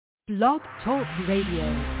Blog Talk Radio.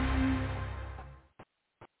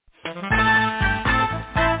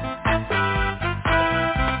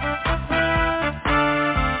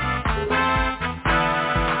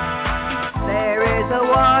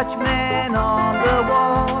 Watchman on the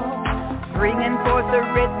wall, bringing forth the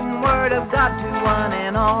written word of God to one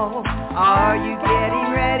and all. Are you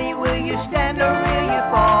getting ready? Will you stand or will you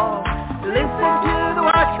fall? Listen to the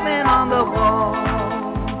watchman on the wall.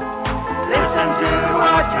 Listen to the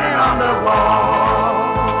watchman on the wall.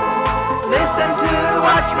 Listen to the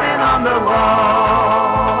watchman on the wall.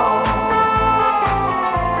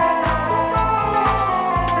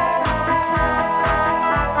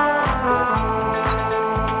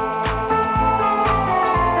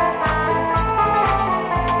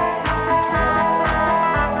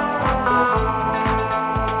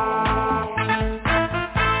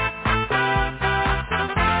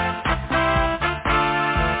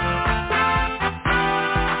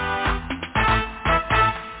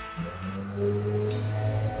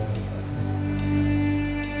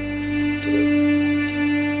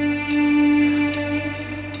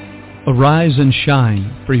 Arise and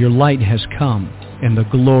shine, for your light has come, and the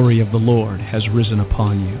glory of the Lord has risen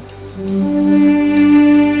upon you.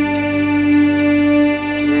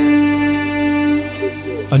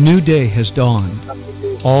 A new day has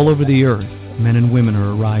dawned. All over the earth, men and women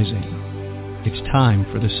are arising. It's time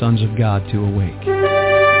for the sons of God to awake.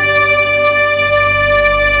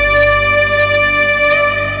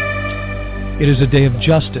 It is a day of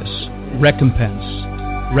justice, recompense,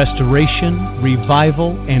 restoration,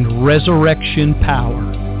 revival, and resurrection power.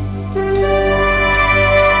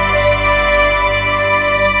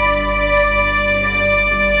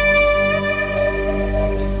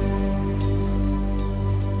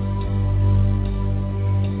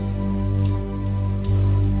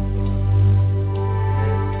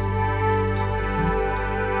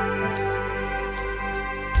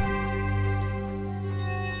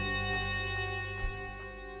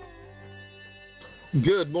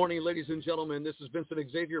 Good morning, ladies and gentlemen. This is Vincent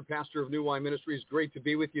Xavier, pastor of New Wine Ministries. Great to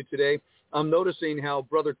be with you today. I'm noticing how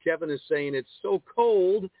Brother Kevin is saying it's so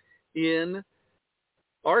cold in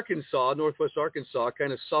Arkansas, northwest Arkansas,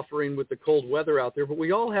 kind of suffering with the cold weather out there, but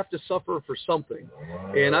we all have to suffer for something.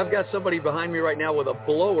 And I've got somebody behind me right now with a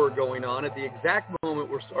blower going on at the exact moment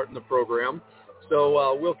we're starting the program.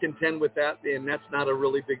 So we'll contend with that, and that's not a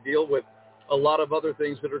really big deal with a lot of other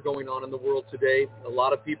things that are going on in the world today. A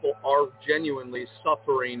lot of people are genuinely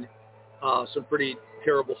suffering some pretty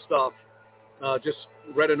terrible stuff. Just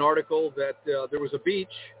read an article that there was a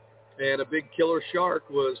beach and a big killer shark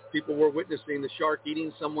people were witnessing the shark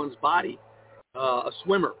eating someone's body, a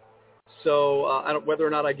swimmer. So I don't, whether or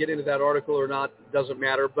not I get into that article or not doesn't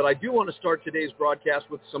matter. But I do want to start today's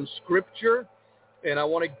broadcast with some scripture, and I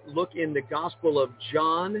want to look in the Gospel of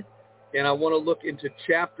John. And I want to look into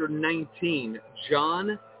chapter 19.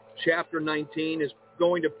 John chapter 19 is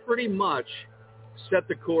going to pretty much set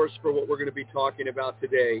the course for what we're going to be talking about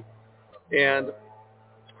today. And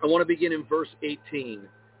I want to begin in verse 18.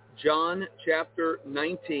 John chapter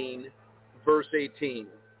 19, verse 18.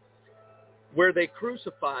 Where they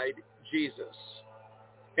crucified Jesus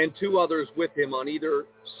and two others with him on either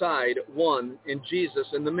side, one, and Jesus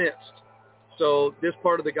in the midst. So this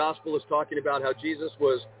part of the gospel is talking about how Jesus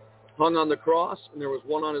was hung on the cross, and there was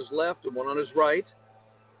one on his left and one on his right.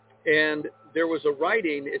 And there was a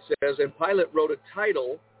writing, it says, and Pilate wrote a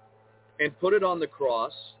title and put it on the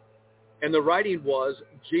cross. And the writing was,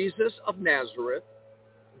 Jesus of Nazareth,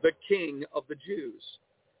 the King of the Jews.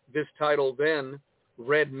 This title then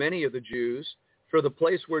read many of the Jews, for the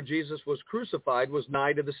place where Jesus was crucified was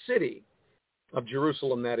nigh to the city of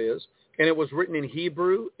Jerusalem, that is. And it was written in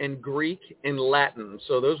Hebrew and Greek and Latin.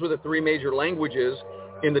 So those were the three major languages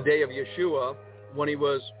in the day of Yeshua when he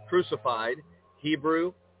was crucified: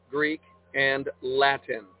 Hebrew, Greek, and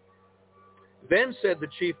Latin. Then said the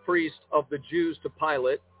chief priest of the Jews to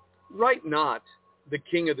Pilate, write not the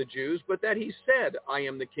King of the Jews, but that he said, I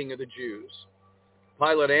am the King of the Jews.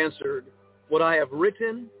 Pilate answered, what I have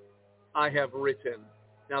written, I have written.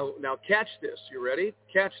 Now catch this. You ready?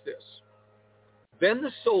 Catch this. Then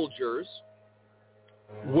the soldiers,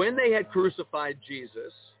 when they had crucified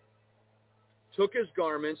Jesus, took his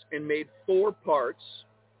garments and made 4 parts,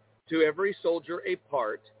 to every soldier a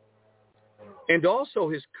part, and also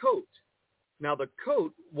his coat. Now the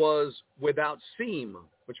coat was without seam,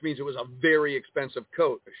 which means it was a very expensive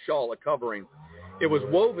coat, a shawl, a covering. It was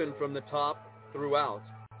woven from the top throughout.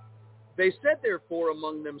 They said therefore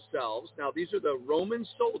among themselves, now these are the Roman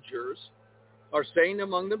soldiers, are saying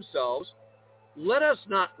among themselves, let us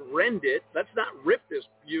not rend it, let's not rip this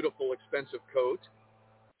beautiful expensive coat,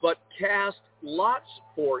 but cast lots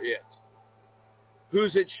for it,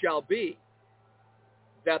 whose it shall be,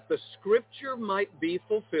 that the scripture might be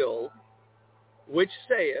fulfilled, which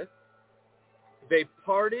saith, they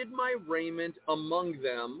parted my raiment among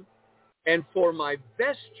them, and for my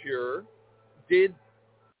vesture did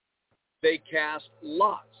they cast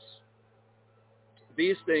lots.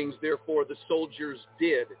 These things, therefore, the soldiers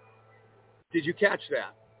did. Did you catch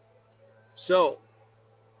that? So,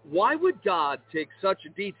 why would God take such a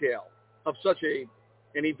detail of such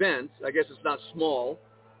an event? I guess it's not small.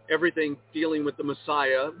 Everything dealing with the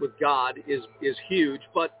Messiah, with God, is huge.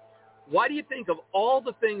 But why do you think of all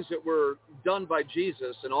the things that were done by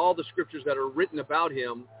Jesus and all the scriptures that are written about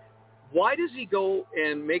him, why does he go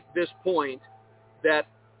and make this point that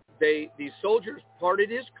these soldiers parted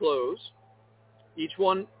his clothes, each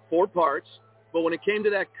one 4 parts, but when it came to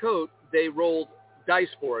that coat, they rolled dice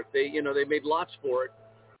for it. They made lots for it.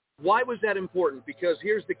 Why was that important? Because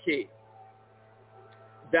here's the key.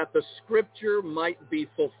 That the scripture might be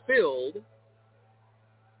fulfilled,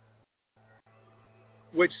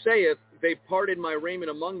 which saith, they parted my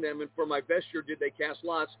raiment among them, and for my vesture did they cast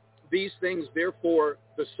lots. These things, therefore,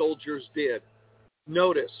 the soldiers did.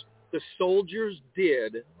 Notice, the soldiers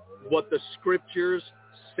did what the scriptures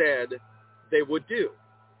said they would do.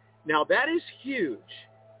 Now, that is huge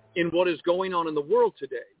in what is going on in the world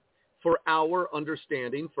today for our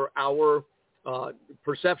understanding, for our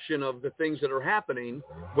perception of the things that are happening.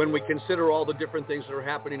 When we consider all the different things that are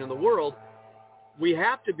happening in the world, we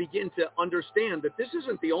have to begin to understand that this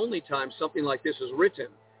isn't the only time something like this is written.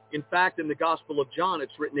 In fact, in the Gospel of John,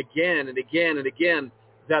 it's written again and again and again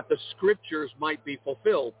that the scriptures might be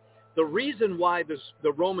fulfilled. The reason why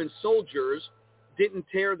the Roman soldiers didn't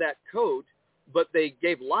tear that coat, but they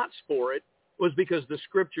gave lots for it, was because the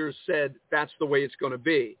scriptures said that's the way it's going to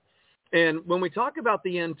be. And when we talk about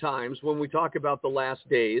the end times, when we talk about the last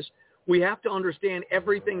days, we have to understand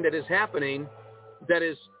everything that is happening that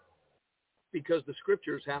is because the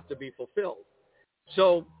scriptures have to be fulfilled.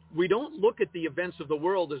 So we don't look at the events of the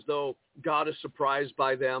world as though God is surprised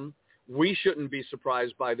by them. We shouldn't be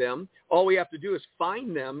surprised by them. All we have to do is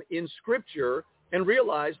find them in Scripture and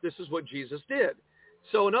realize this is what Jesus did.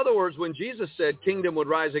 So in other words, when Jesus said kingdom would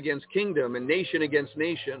rise against kingdom and nation against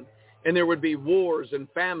nation, and there would be wars and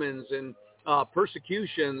famines and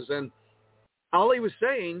persecutions, and all he was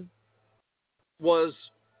saying was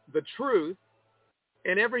the truth,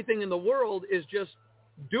 and everything in the world is just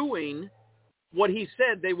doing what he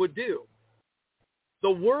said they would do. The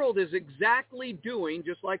world is exactly doing,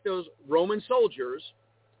 just like those Roman soldiers,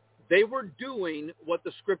 they were doing what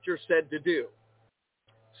the scripture said to do.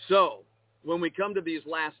 So, when we come to these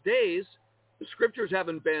last days, the scriptures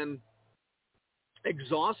haven't been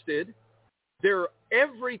exhausted. They're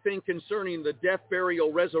everything concerning the death,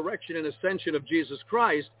 burial, resurrection, and ascension of Jesus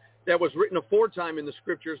Christ that was written aforetime in the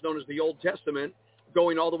scriptures known as the Old Testament,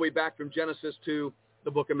 going all the way back from Genesis to the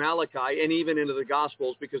book of Malachi and even into the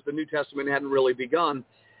Gospels, because the New Testament hadn't really begun,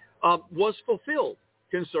 was fulfilled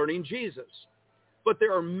concerning Jesus. But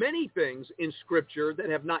there are many things in Scripture that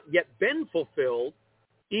have not yet been fulfilled,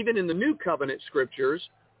 even in the New Covenant Scriptures,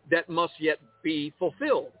 that must yet be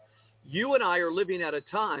fulfilled. You and I are living at a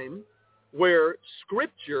time where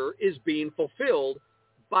Scripture is being fulfilled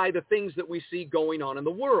by the things that we see going on in the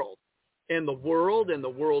world. And the world and the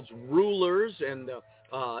world's rulers and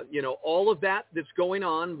all of that that's going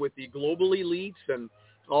on with the global elites and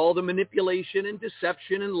all the manipulation and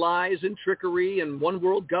deception and lies and trickery and one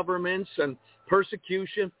world governments and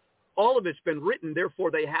persecution, all of it's been written, therefore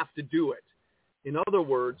they have to do it. In other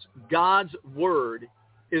words, God's word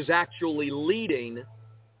is actually leading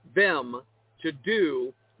them to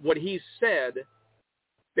do what he said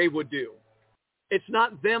they would do. It's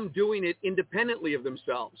not them doing it independently of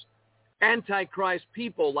themselves. Antichrist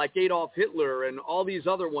people like Adolf Hitler and all these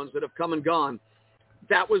other ones that have come and gone,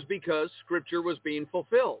 that was because Scripture was being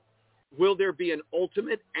fulfilled. Will there be an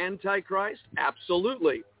ultimate Antichrist?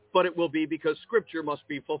 Absolutely. But it will be because Scripture must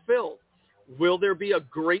be fulfilled. Will there be a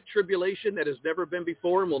great tribulation that has never been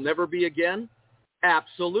before and will never be again?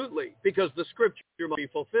 Absolutely, because the Scripture must be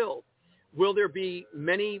fulfilled. Will there be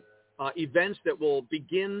many events that will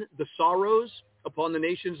begin the sorrows upon the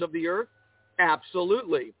nations of the earth?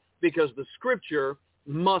 Absolutely, because the Scripture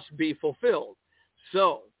must be fulfilled.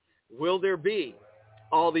 So, will there be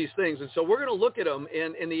all these things? And so we're going to look at them,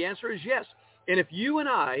 and the answer is yes. And if you and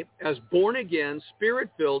I, as born-again,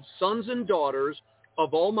 Spirit-filled sons and daughters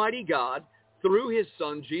of Almighty God, through his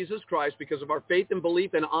Son, Jesus Christ, because of our faith and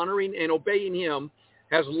belief and honoring and obeying him,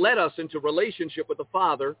 has led us into relationship with the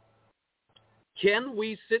Father, can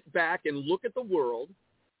we sit back and look at the world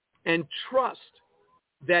and trust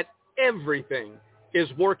that everything is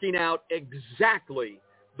working out exactly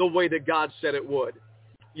the way that God said it would.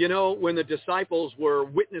 You know, when the disciples were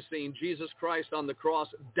witnessing Jesus Christ on the cross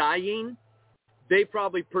dying, they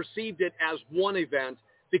probably perceived it as one event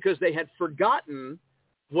because they had forgotten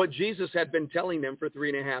what Jesus had been telling them for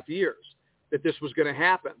 3.5 years, that this was going to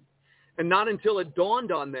happen. And not until it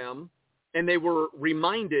dawned on them and they were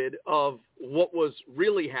reminded of what was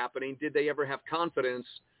really happening did they ever have confidence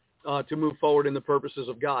to move forward in the purposes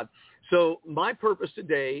of God. So my purpose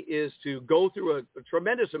today is to go through a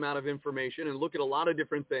tremendous amount of information and look at a lot of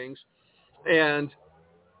different things and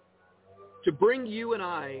to bring you and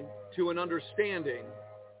I to an understanding.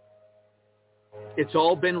 It's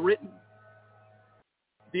all been written.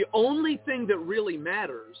 The only thing that really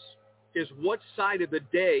matters is what side of the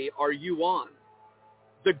day are you on.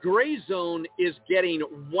 The gray zone is getting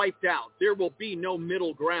wiped out. There will be no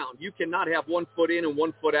middle ground. You cannot have 1 foot in and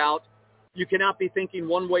 1 foot out. You cannot be thinking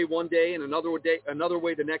one way one day and another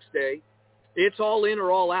way the next day. It's all in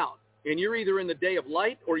or all out. And you're either in the day of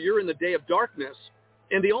light or you're in the day of darkness.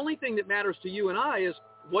 And the only thing that matters to you and I is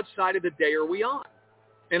what side of the day are we on?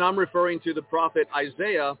 And I'm referring to the prophet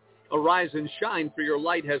Isaiah, arise and shine, for your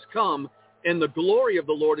light has come, and the glory of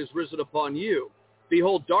the Lord is risen upon you.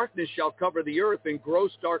 Behold, darkness shall cover the earth, and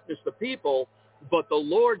gross darkness the people, but the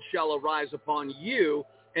Lord shall arise upon you,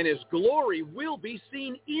 and his glory will be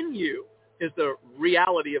seen in you, is the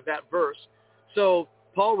reality of that verse. So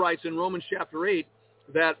Paul writes in Romans chapter 8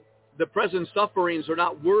 that the present sufferings are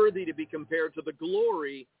not worthy to be compared to the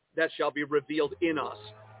glory that shall be revealed in us.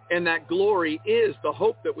 And that glory is the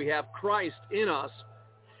hope that we have, Christ in us,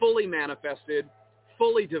 fully manifested,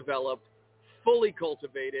 fully developed, fully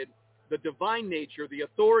cultivated, the divine nature, the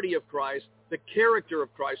authority of Christ, the character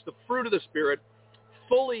of Christ, the fruit of the Spirit,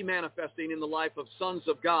 fully manifesting in the life of sons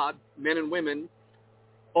of God, men and women,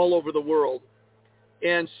 all over the world.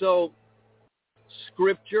 And so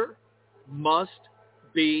Scripture must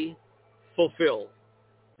be fulfilled.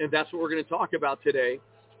 And that's what we're going to talk about today,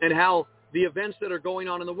 and how the events that are going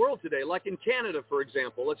on in the world today, like in Canada, for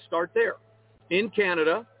example. Let's start there. In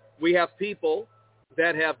Canada, we have people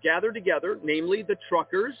that have gathered together, namely the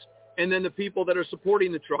truckers, and then the people that are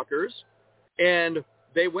supporting the truckers, and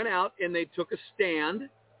they went out and they took a stand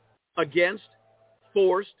against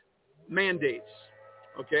forced mandates,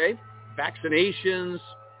 okay? Vaccinations,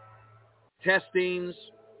 testings,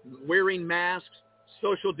 wearing masks,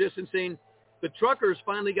 social distancing. The truckers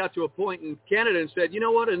finally got to a point in Canada and said, you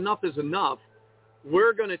know what, enough is enough.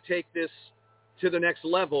 We're going to take this to the next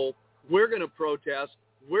level. We're going to protest.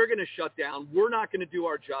 We're going to shut down. We're not going to do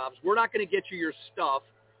our jobs. We're not going to get you your stuff.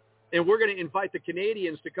 And we're going to invite the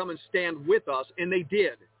Canadians to come and stand with us. And they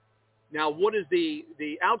did. Now, what is the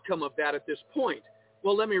outcome of that at this point?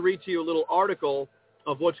 Well, let me read to you a little article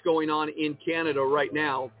of what's going on in Canada right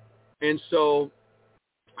now. And so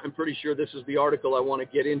I'm pretty sure this is the article I want to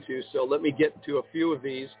get into. So let me get to a few of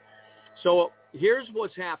these. So here's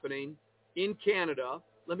what's happening in Canada.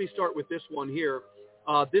 Let me start with this one here.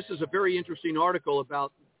 This is a very interesting article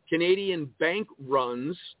about Canadian bank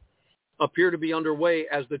runs appear to be underway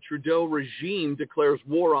as the Trudeau regime declares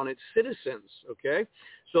war on its citizens, okay?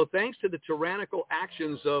 So thanks to the tyrannical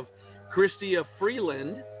actions of Chrystia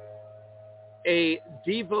Freeland, a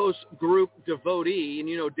Davos Group devotee, and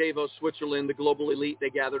you know Davos, Switzerland, the global elite,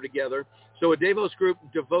 they gather together. So a Davos Group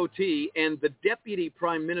devotee and the Deputy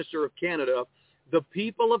Prime Minister of Canada, the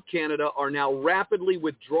people of Canada are now rapidly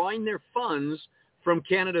withdrawing their funds from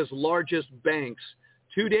Canada's largest banks.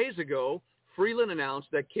 2 days ago, Freeland announced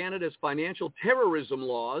that Canada's financial terrorism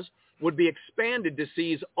laws would be expanded to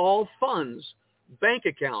seize all funds, bank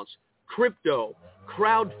accounts, crypto,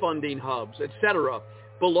 crowdfunding hubs, etc.,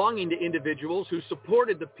 belonging to individuals who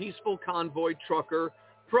supported the peaceful convoy trucker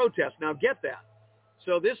protest. Now get that.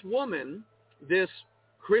 So this woman, this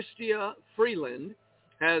Chrystia Freeland,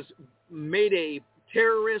 has made a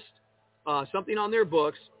terrorist, something on their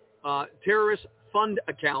books, terrorist fund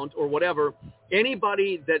account or whatever.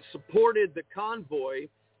 Anybody that supported the convoy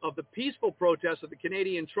of the peaceful protest of the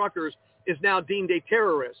Canadian truckers is now deemed a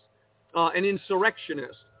terrorist, an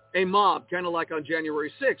insurrectionist, a mob, kind of like on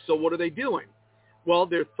January 6th. So what are they doing? Well,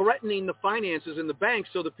 they're threatening the finances in the banks,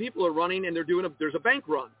 so the people are running and there's a bank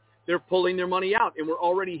run. They're pulling their money out, and we're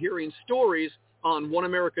already hearing stories on One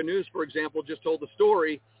America News, for example, just told the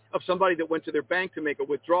story of somebody that went to their bank to make a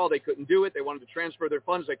withdrawal. They couldn't do it. They wanted to transfer their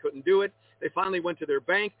funds. They couldn't do it. They finally went to their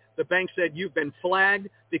bank. The bank said, you've been flagged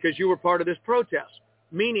because you were part of this protest,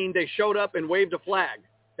 meaning they showed up and waved a flag.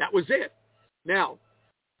 That was it. Now,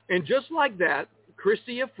 and just like that,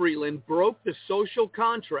 Chrystia Freeland broke the social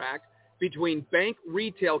contract between bank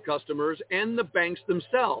retail customers and the banks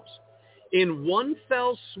themselves. In one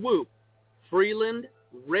fell swoop, Freeland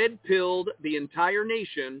red-pilled the entire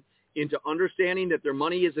nation into understanding that their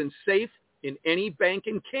money isn't safe in any bank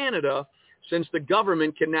in Canada, since the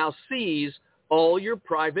government can now seize all your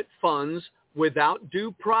private funds without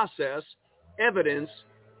due process, evidence,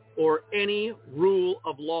 or any rule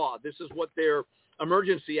of law. This is what their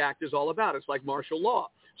Emergency Act is all about. It's like martial law.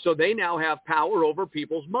 So they now have power over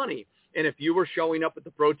people's money. And if you were showing up at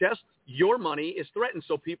the protest, your money is threatened,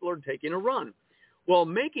 so people are taking a run. Well,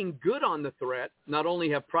 making good on the threat, not only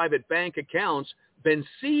have private bank accounts been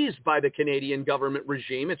seized by the Canadian government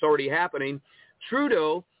regime, it's already happening,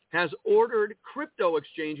 Trudeau has ordered crypto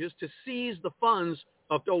exchanges to seize the funds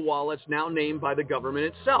of the wallets now named by the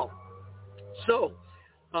government itself. So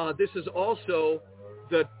this is also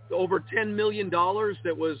the over $10 million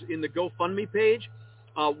that was in the GoFundMe page.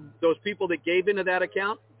 Those people that gave into that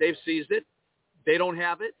account, they've seized it. They don't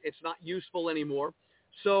have it. It's not useful anymore.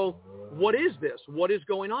 So what is this? What is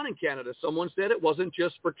going on in Canada? Someone said it wasn't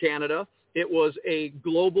just for Canada. It was a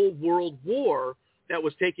global world war that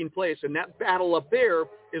was taking place. And that battle up there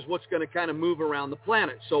is what's going to kind of move around the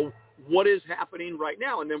planet. So what is happening right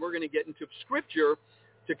now? And then we're going to get into scripture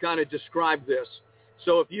to kind of describe this.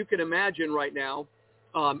 So if you can imagine right now,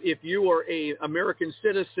 if you are an American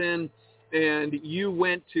citizen and you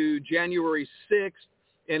went to January 6th,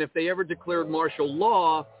 and if they ever declared martial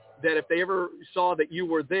law, that if they ever saw that you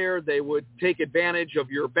were there, they would take advantage of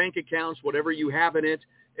your bank accounts, whatever you have in it,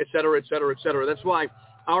 et cetera, et cetera, et cetera. That's why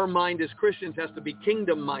our mind as Christians has to be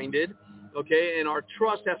kingdom-minded, okay? And our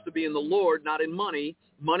trust has to be in the Lord, not in money.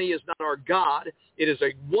 Money is not our God. It is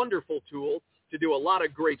a wonderful tool to do a lot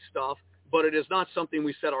of great stuff, but it is not something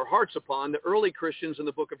we set our hearts upon. The early Christians in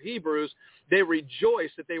the book of Hebrews, they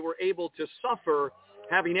rejoiced that they were able to suffer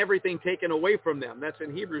having everything taken away from them. That's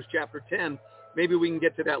in Hebrews chapter 10. Maybe we can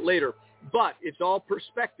get to that later. But it's all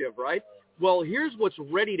perspective, right? Well, here's what's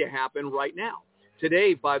ready to happen right now.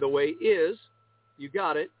 Today, by the way, is, you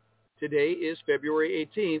got it, today is February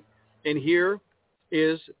 18th, and here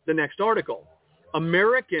is the next article.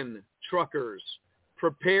 American truckers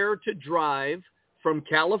prepare to drive from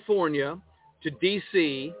California to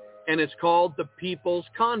D.C., and it's called the People's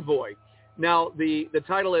Convoy. Now, the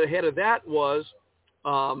title ahead of that was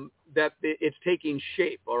that it's taking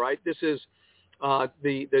shape, all right? This is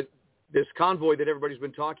this convoy that everybody's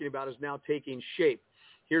been talking about is now taking shape.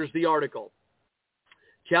 Here's the article.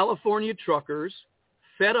 California truckers,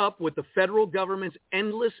 fed up with the federal government's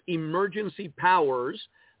endless emergency powers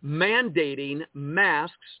mandating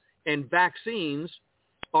masks and vaccines,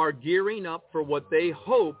 are gearing up for what they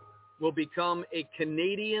hope will become a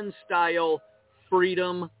Canadian-style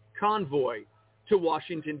freedom convoy to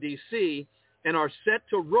Washington, D.C., and are set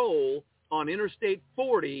to roll on Interstate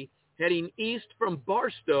 40 heading east from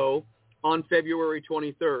Barstow on February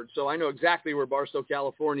 23rd. So I know exactly where Barstow,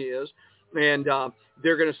 California is. And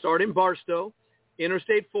they're going to start in Barstow,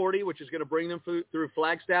 Interstate 40, which is going to bring them through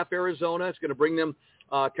Flagstaff, Arizona. It's going to bring them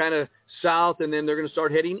kind of south, and then they're going to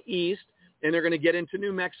start heading east, and they're going to get into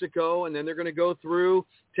New Mexico, and then they're going to go through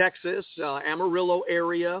Texas, Amarillo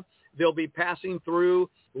area. They'll be passing through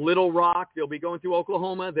Little Rock. They'll be going through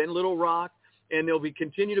Oklahoma, then Little Rock, and they'll be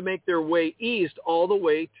continue to make their way east all the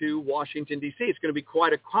way to Washington, D.C. It's going to be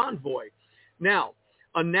quite a convoy. Now,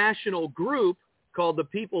 a national group called the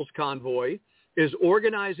People's Convoy is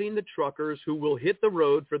organizing the truckers who will hit the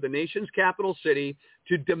road for the nation's capital city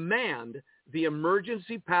to demand the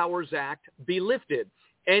Emergency Powers Act be lifted,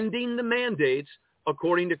 ending the mandates,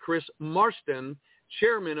 according to Chris Marston,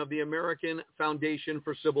 chairman of the American Foundation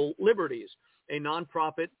for Civil Liberties, a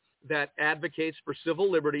nonprofit that advocates for civil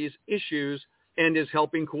liberties issues and is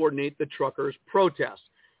helping coordinate the truckers' protests.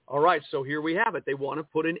 All right, so here we have it. They want to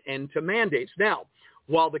put an end to mandates. Now,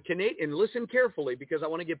 while the Canadian, and listen carefully because I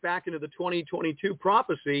want to get back into the 2022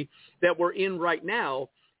 prophecy that we're in right now,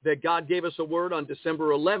 that God gave us a word on December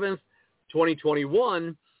 11th,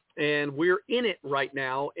 2021, and we're in it right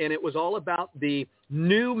now, and it was all about the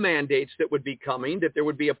new mandates that would be coming, that there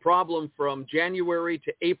would be a problem from January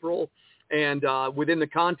to April, and within the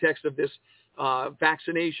context of this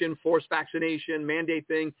vaccination, forced vaccination, mandate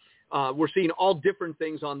thing, we're seeing all different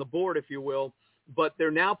things on the board, if you will, but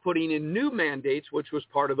they're now putting in new mandates, which was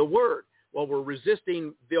part of the word. While we're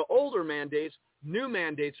resisting the older mandates, new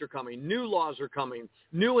mandates are coming, new laws are coming,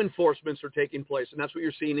 new enforcements are taking place, and that's what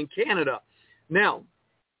you're seeing in Canada. Now,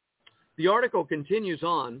 the article continues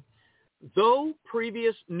on. Though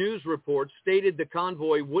previous news reports stated the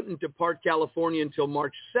convoy wouldn't depart California until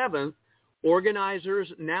March 7th,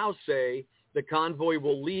 organizers now say the convoy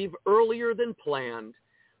will leave earlier than planned.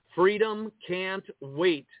 Freedom can't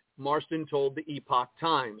wait, Marston told the Epoch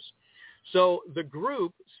Times. So the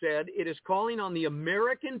group said it is calling on the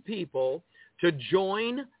American people to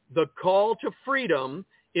join the call to freedom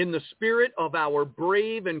in the spirit of our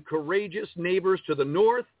brave and courageous neighbors to the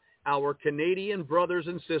north, our Canadian brothers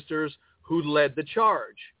and sisters who led the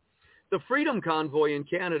charge. The Freedom Convoy in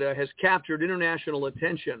Canada has captured international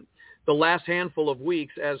attention the last handful of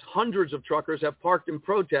weeks as hundreds of truckers have parked in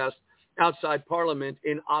protest outside Parliament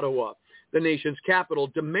in Ottawa, the nation's capital,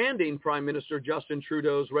 demanding Prime Minister Justin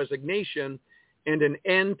Trudeau's resignation and an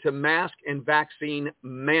end to mask and vaccine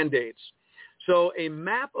mandates. So a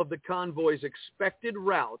map of the convoy's expected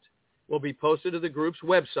route will be posted to the group's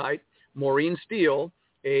website. Maureen Steele,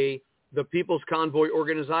 the People's Convoy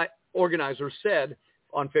organizer, said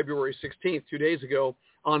on February 16th, 2 days ago,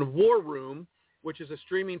 on War Room, which is a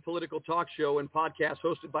streaming political talk show and podcast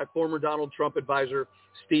hosted by former Donald Trump advisor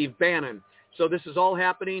Steve Bannon. So this is all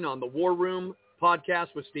happening on the War Room podcast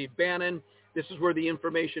with Steve Bannon. This is where the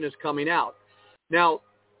information is coming out. Now,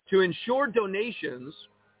 to ensure donations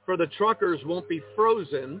for the truckers won't be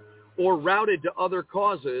frozen or routed to other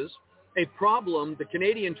causes, a problem the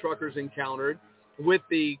Canadian truckers encountered with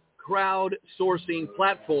the crowdsourcing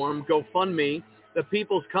platform GoFundMe, the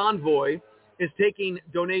People's Convoy, is taking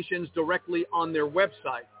donations directly on their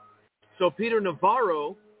website. So Peter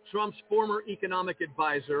Navarro, Trump's former economic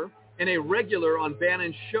advisor and a regular on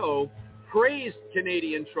Bannon's show, praised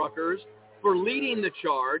Canadian truckers for leading the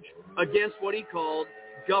charge against what he called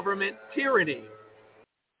government tyranny.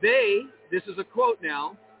 This is a quote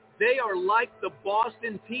now, they are like the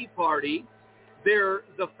Boston Tea Party. They're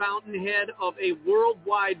the fountainhead of a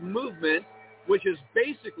worldwide movement, which is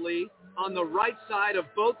basically on the right side of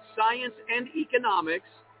both science and economics,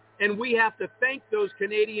 and we have to thank those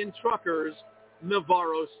Canadian truckers,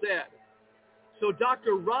 Navarro said. So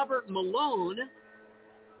Dr. Robert Malone,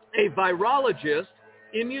 a virologist,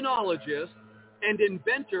 immunologist, and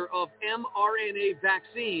inventor of mRNA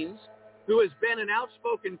vaccines, who has been an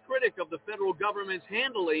outspoken critic of the federal government's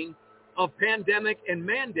handling of pandemic and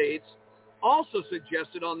mandates, also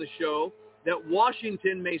suggested on the show that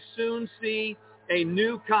Washington may soon see a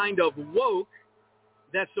new kind of woke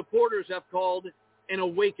that supporters have called an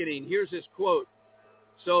awakening. Here's his quote.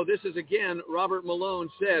 So this is, again, Robert Malone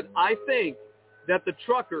said, I think that the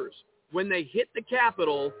truckers, when they hit the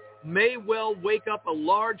Capitol, may well wake up a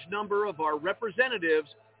large number of our representatives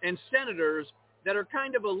and senators that are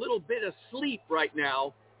kind of a little bit asleep right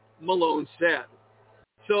now, Malone said.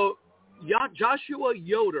 So Joshua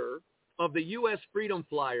Yoder of the U.S. Freedom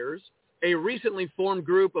Flyers, a recently formed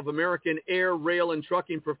group of American air, rail, and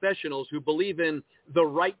trucking professionals who believe in the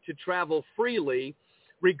right to travel freely,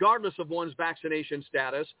 regardless of one's vaccination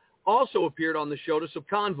status, also appeared on the show to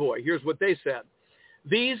Subconvoy. Here's what they said.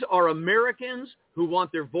 These are Americans who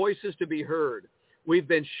want their voices to be heard. We've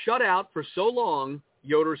been shut out for so long,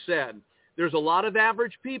 Yoder said. There's a lot of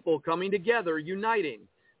average people coming together, uniting.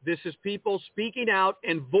 This is people speaking out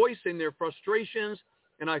and voicing their frustrations,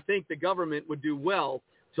 and I think the government would do well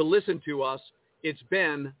to listen to us. It's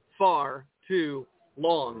been far too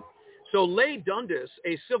long. So Leigh Dundas,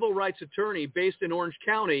 a civil rights attorney based in Orange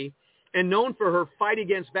County and known for her fight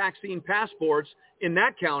against vaccine passports in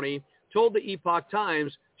that county, told the Epoch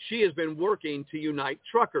Times she has been working to unite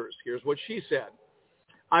truckers. Here's what she said.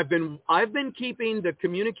 I've been keeping the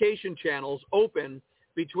communication channels open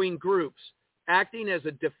between groups, acting as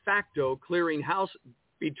a de facto clearinghouse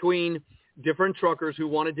between different truckers who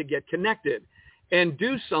wanted to get connected and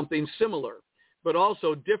do something similar, but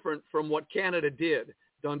also different from what Canada did,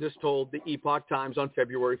 Dundas told the Epoch Times on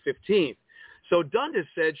February 15th. So Dundas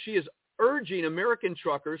said she is urging American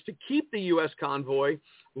truckers to keep the U.S. convoy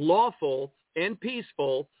lawful and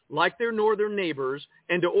peaceful like their northern neighbors,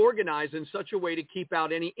 and to organize in such a way to keep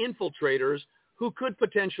out any infiltrators who could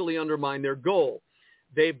potentially undermine their goal.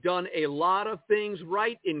 They've done a lot of things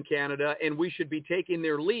right in Canada, and we should be taking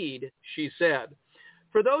their lead, she said.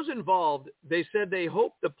 For those involved, they said they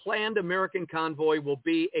hope the planned American convoy will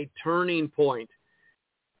be a turning point.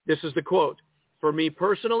 This is the quote. For me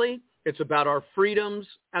personally, it's about our freedoms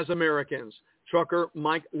as Americans. Trucker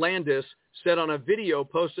Mike Landis said on a video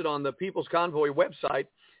posted on the People's Convoy website,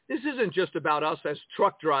 this isn't just about us as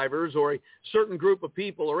truck drivers or a certain group of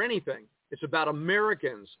people or anything. It's about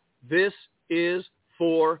Americans. This is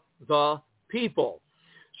for the people.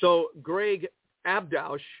 So Greg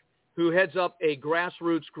Abdausch, who heads up a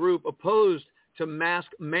grassroots group opposed to mask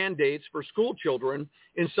mandates for school children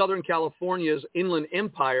in Southern California's Inland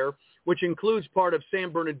Empire, which includes part of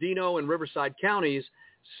San Bernardino and Riverside counties,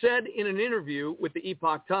 said in an interview with the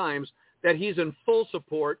Epoch Times that he's in full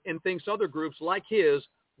support and thinks other groups like his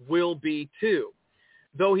will be too.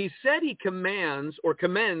 Though he said he commends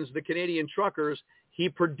the Canadian truckers, he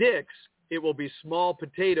predicts it will be small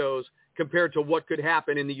potatoes compared to what could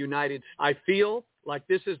happen in the United States. I feel like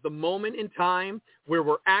this is the moment in time where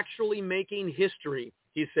we're actually making history,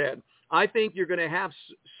 he said. I think you're going to have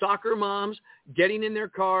soccer moms getting in their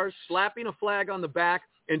cars, slapping a flag on the back,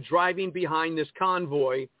 and driving behind this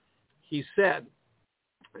convoy, he said.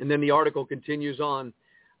 And then the article continues on.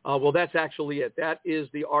 Well, that's actually it. That is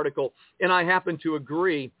the article. And I happen to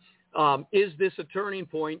agree. Is this a turning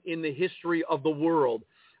point in the history of the world?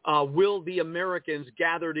 Will the Americans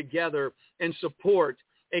gather together and support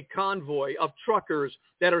a convoy of truckers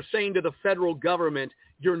that are saying to the federal government,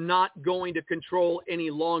 you're not going to control any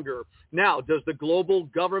longer? Now, does the global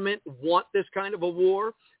government want this kind of a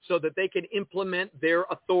war so that they can implement their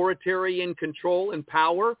authoritarian control and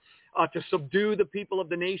power to subdue the people of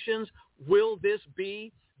the nations? Will this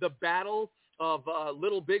be the battle of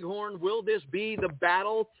Little Bighorn? Will this be the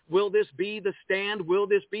battle? Will this be the stand? Will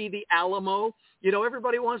this be the Alamo?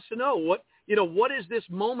 Everybody wants to know what is this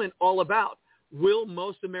moment all about? Will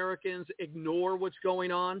most Americans ignore what's going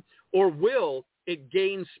on, or will it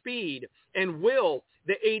gain speed? And will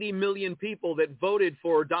the 80 million people that voted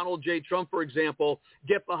for Donald J. Trump, for example,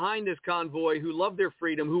 get behind this convoy, who love their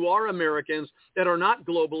freedom, who are Americans, that are not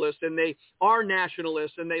globalists, and they are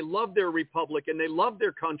nationalists, and they love their republic, and they love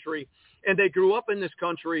their country, and they grew up in this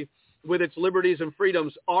country with its liberties and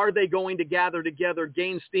freedoms? Are they going to gather together,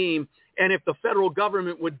 gain steam? And if the federal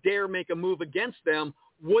government would dare make a move against them,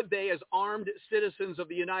 would they, as armed citizens of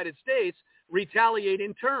the United States, retaliate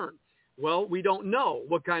in turn? Well, we don't know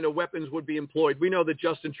what kind of weapons would be employed. We know that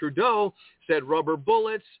Justin Trudeau said rubber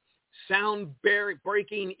bullets,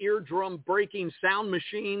 sound-breaking, eardrum-breaking sound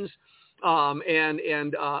machines,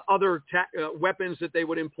 and other weapons that they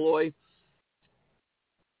would employ.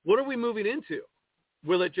 What are we moving into?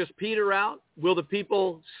 Will it just peter out? Will the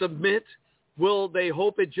people submit? Will they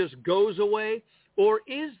hope it just goes away? Or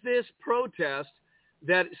is this protest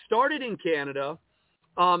that started in Canada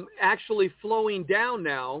actually flowing down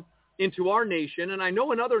now into our nation? And I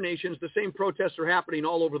know in other nations the same protests are happening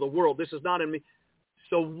all over the world. This is not in me.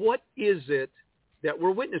 So what is it that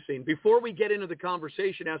we're witnessing? Before we get into the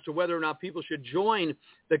conversation as to whether or not people should join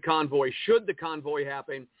the convoy, should the convoy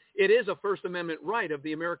happen, it is a First Amendment right of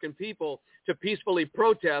the American people to peacefully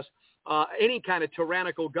protest any kind of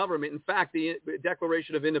tyrannical government. In fact, the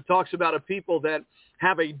Declaration of Independence talks about a people that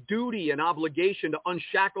have a duty and obligation to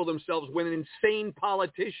unshackle themselves when insane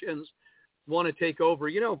politicians want to take over.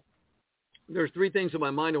 There's three things in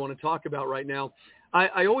my mind I want to talk about right now.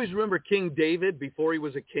 I always remember King David before he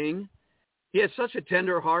was a king. He had such a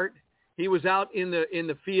tender heart. He was out in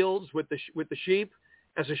the fields with the sheep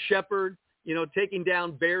as a shepherd, taking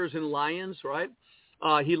down bears and lions, right?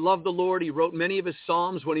 He loved the Lord. He wrote many of his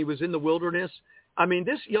Psalms when he was in the wilderness. I mean,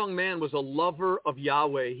 this young man was a lover of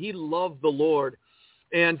Yahweh. He loved the Lord.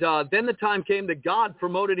 And then the time came that God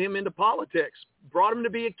promoted him into politics, brought him to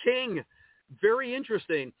be a king. Very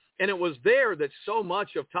interesting. And it was there that so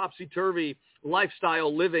much of topsy-turvy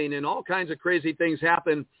lifestyle living and all kinds of crazy things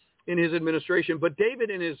happened in his administration. But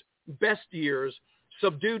David, in his best years,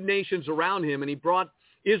 subdued nations around him, and he brought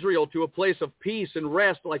Israel to a place of peace and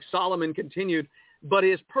rest like Solomon continued. But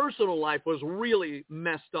his personal life was really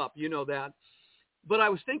messed up. You know that. But I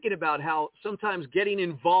was thinking about how sometimes getting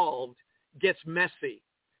involved gets messy.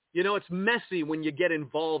 It's messy when you get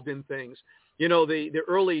involved in things. The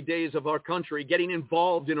early days of our country, getting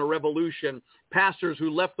involved in a revolution, pastors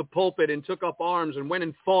who left the pulpit and took up arms and went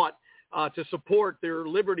and fought to support their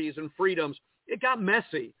liberties and freedoms. It got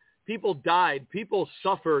messy. People died. People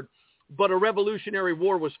suffered. But a revolutionary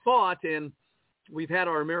war was fought, and we've had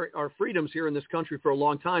our freedoms here in this country for a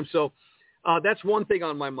long time. So that's one thing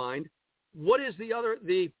on my mind. What is the other?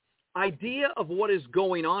 The idea of what is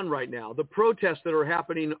going on right now, the protests that are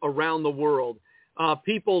happening around the world,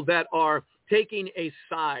 people that are taking a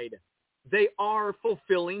side. They are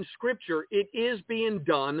fulfilling Scripture. It is being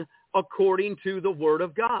done according to the Word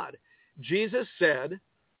of God. Jesus said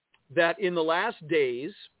that in the last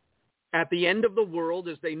days, at the end of the world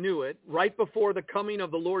as they knew it, right before the coming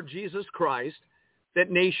of the Lord Jesus Christ,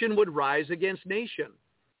 that nation would rise against nation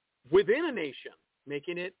within a nation,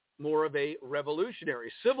 making it more of a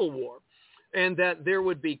revolutionary civil war, and that there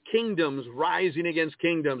would be kingdoms rising against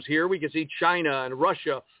kingdoms. Here we can see China and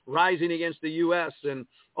Russia rising against the U.S. and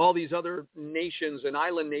all these other nations and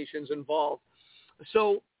island nations involved.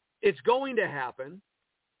 So it's going to happen.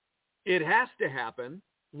 It has to happen.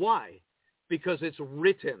 Why? Because it's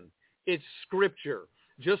written. It's Scripture.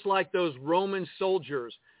 Just like those Roman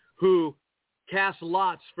soldiers who cast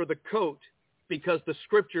lots for the coat because the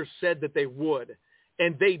Scripture said that they would.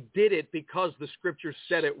 And they did it because the Scripture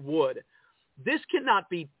said it would. This cannot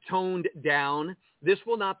be toned down. This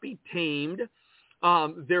will not be tamed.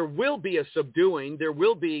 There will be a subduing. There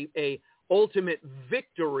will be a ultimate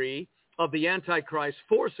victory of the Antichrist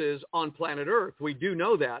forces on planet Earth. We do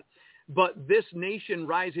know that. But this nation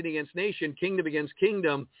rising against nation, kingdom against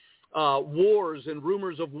kingdom, wars and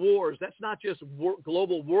rumors of wars, that's not just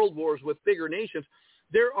global world wars with bigger nations.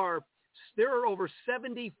 There are over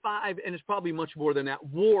 75, and it's probably much more than that,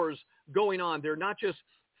 wars going on. They're not just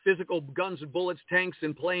physical guns and bullets, tanks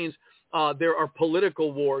and planes. There are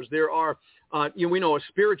political wars. There are, we know a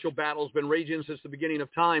spiritual battle has been raging since the beginning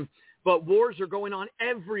of time. But wars are going on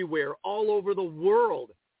everywhere, all over the world.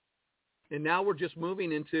 And now we're just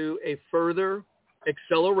moving into a further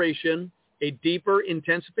acceleration, a deeper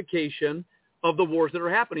intensification of the wars that are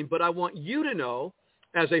happening. But I want you to know,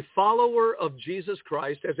 as a follower of Jesus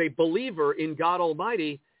Christ, as a believer in God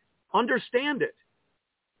Almighty, understand it.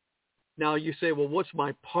 Now you say, well, what's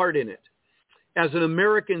my part in it? As an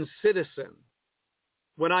American citizen,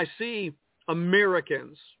 when I see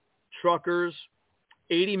Americans, truckers,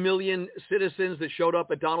 80 million citizens that showed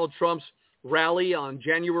up at Donald Trump's rally on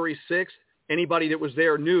January 6th, anybody that was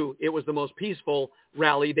there knew it was the most peaceful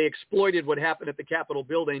rally. They exploited what happened at the Capitol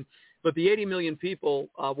building, but the 80 million people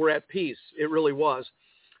were at peace. It really was.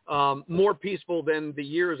 More peaceful than the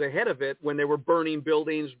years ahead of it when they were burning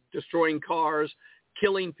buildings, destroying cars,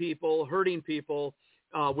 killing people, hurting people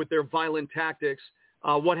with their violent tactics.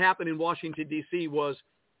 What happened in Washington, D.C. was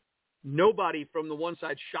nobody from the one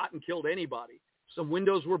side shot and killed anybody. Some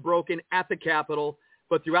windows were broken at the Capitol,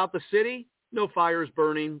 but throughout the city, no fires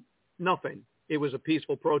burning, nothing. It was a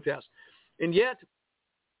peaceful protest. And yet,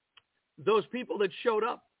 those people that showed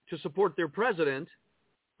up to support their president,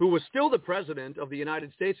 who was still the president of the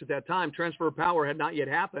United States at that time, transfer of power had not yet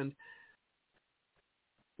happened,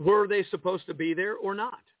 were they supposed to be there or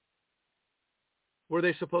not? Were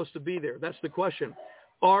they supposed to be there? That's the question.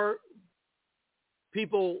 Are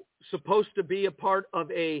people supposed to be a part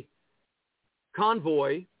of a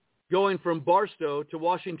convoy going from Barstow to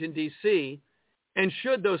Washington, D.C., and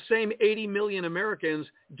should those same 80 million Americans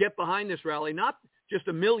get behind this rally, not just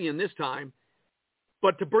a million this time,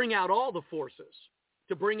 but to bring out all the forces,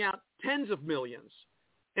 to bring out tens of millions,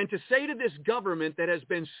 and to say to this government that has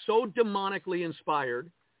been so demonically inspired,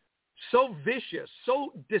 so vicious,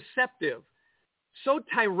 so deceptive, so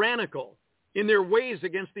tyrannical in their ways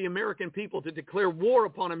against the American people, to declare war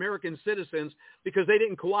upon American citizens because they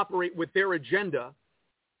didn't cooperate with their agenda.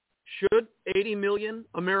 Should 80 million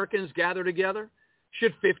Americans gather together?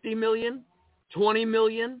 Should 50 million, 20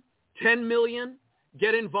 million, 10 million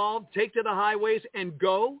get involved, take to the highways and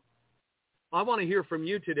go? I want to hear from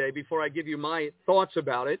you today before I give you my thoughts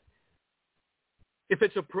about it. If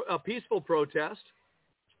it's a peaceful protest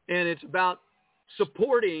and it's about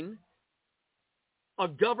supporting a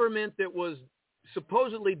government that was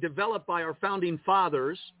supposedly developed by our founding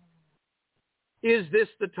fathers, is this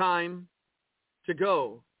the time to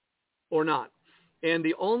go or not? And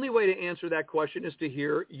the only way to answer that question is to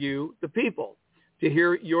hear you, the people, to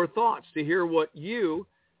hear your thoughts, to hear what you,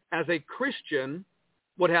 as a Christian,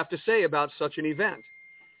 would have to say about such an event.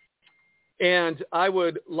 And I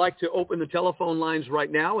would like to open the telephone lines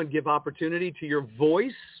right now and give opportunity to your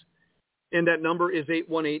voice. And that number is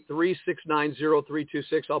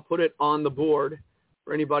 818-369-0326. I'll put it on the board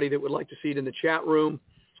for anybody that would like to see it in the chat room,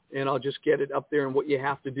 and I'll just get it up there and what you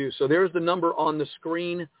have to do. So there's the number on the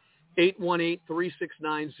screen,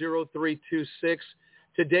 818-369-0326.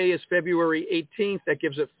 Today is February 18th. That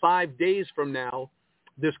gives it 5 days from now.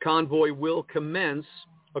 This convoy will commence,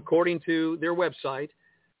 according to their website,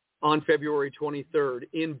 on February 23rd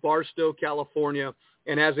in Barstow, California.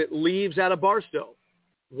 And as it leaves out of Barstow,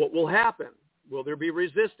 what will happen? Will there be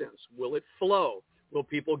resistance? Will it flow? Will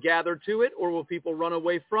people gather to it, or will people run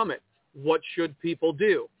away from it? What should people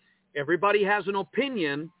do? Everybody has an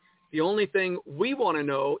opinion. The only thing we want to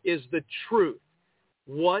know is the truth.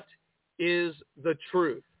 What is the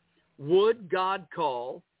truth? Would God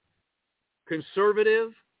call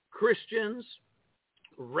conservative Christians,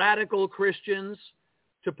 radical Christians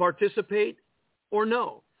to participate or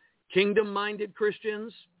no? Kingdom-minded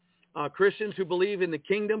Christians, Christians who believe in the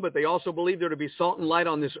kingdom, but they also believe they're to be salt and light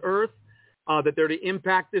on this earth, that they're to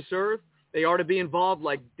impact this earth. They are to be involved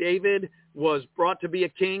like David was brought to be a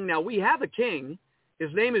king. Now, we have a king.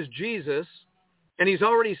 His name is Jesus, and he's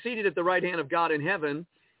already seated at the right hand of God in heaven,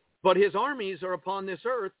 but his armies are upon this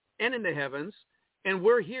earth and in the heavens, and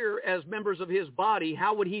we're here as members of his body.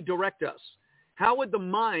 How would he direct us? How would the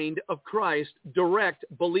mind of Christ direct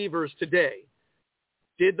believers today?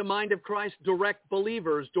 Did the mind of Christ direct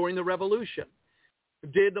believers during the Revolution?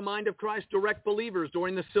 Did the mind of Christ direct believers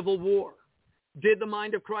during the Civil War? did the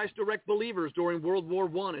mind of Christ direct believers during World War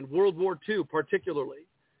I and World War II particularly?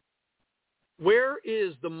 Where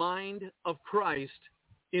is the mind of Christ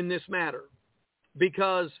in this matter?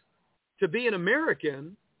 Because to be an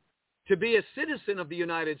American, to be a citizen of the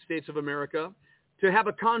United States of America, to have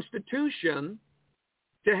a constitution,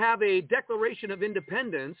 to have a Declaration of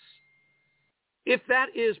Independence, if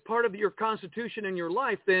that is part of your constitution in your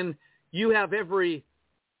life, then you have every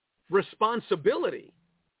responsibility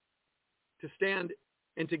to stand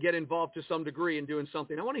and to get involved to some degree in doing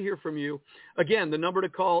something. I want to hear from you. Again, the number to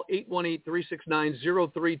call,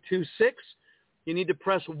 818-369-0326. You need to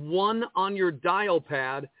press 1 on your dial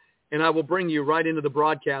pad, and I will bring you right into the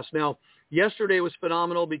broadcast. Now, yesterday was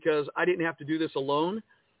phenomenal because I didn't have to do this alone.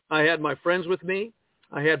 I had my friends with me.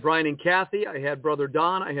 I had Brian and Kathy. I had Brother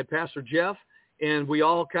Don. I had Pastor Jeff. And we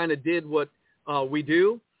all kind of did what we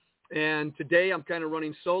do. And today I'm kind of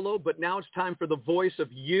running solo, but now it's time for the voice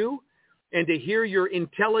of you and to hear your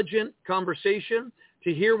intelligent conversation,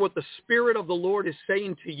 to hear what the Spirit of the Lord is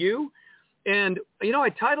saying to you. And, you know, I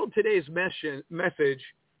titled today's message,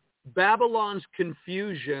 Babylon's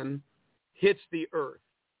Confusion Hits the Earth.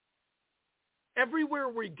 Everywhere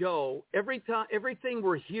we go, everything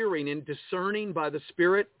we're hearing and discerning by the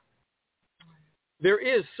Spirit, there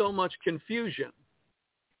is so much confusion.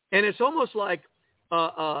 And it's almost like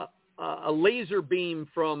a laser beam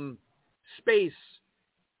from space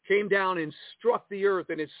came down and struck the earth,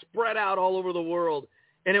 and it spread out all over the world.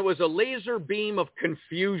 And it was a laser beam of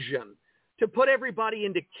confusion to put everybody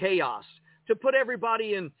into chaos, to put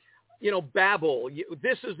everybody in, babble.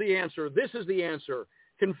 This is the answer. This is the answer.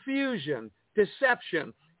 Confusion,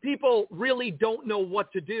 deception. People really don't know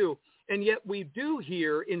what to do. And yet we do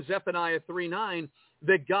hear in Zephaniah 3:9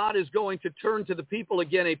 that God is going to turn to the people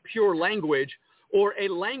again a pure language, or a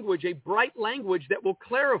language, a bright language that will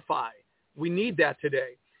clarify. We need that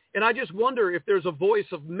today. And I just wonder if there's a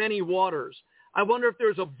voice of many waters. I wonder if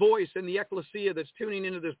there's a voice in the ecclesia that's tuning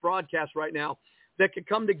into this broadcast right now that could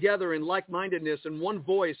come together in like-mindedness and one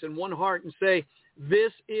voice and one heart and say,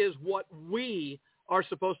 this is what we are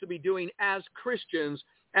supposed to be doing as Christians,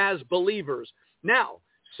 as believers. Now,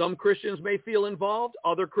 some Christians may feel involved.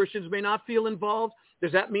 Other Christians may not feel involved.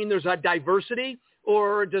 Does that mean there's a diversity,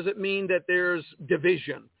 or does it mean that there's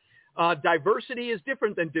division? Diversity is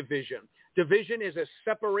different than division. Division is a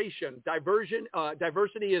separation.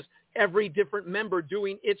 Diversity is every different member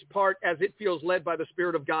doing its part as it feels led by the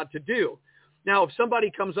Spirit of God to do. Now, if somebody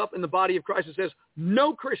comes up in the body of Christ and says,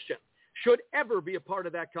 no Christian should ever be a part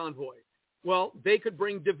of that convoy, well, they could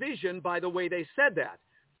bring division by the way they said that.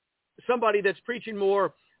 Somebody that's preaching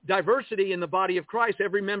more diversity in the body of Christ,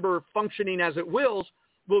 every member functioning as it will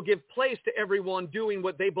give place to everyone doing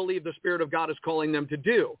what they believe the Spirit of God is calling them to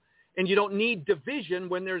do. And you don't need division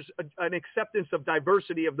when there's an acceptance of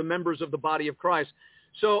diversity of the members of the body of Christ.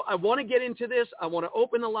 So I want to get into this. I want to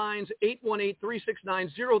open the lines,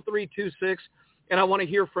 818-369-0326, and I want to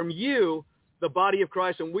hear from you, the body of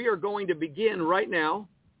Christ. And we are going to begin right now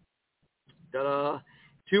to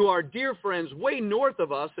our dear friends way north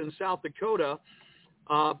of us in South Dakota,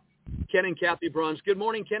 Ken and Kathy Bruns. Good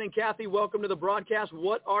morning, Ken and Kathy. Welcome to the broadcast.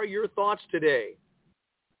 What are your thoughts today?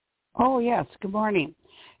 Oh, yes. Good morning.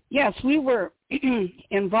 Yes, we were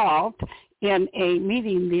involved in a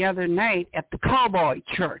meeting the other night at the Cowboy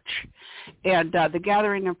Church, and the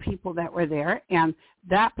gathering of people that were there, and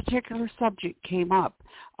that particular subject came up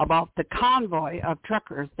about the convoy of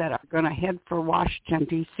truckers that are going to head for Washington,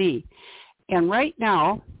 D.C. And right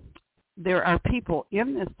now, there are people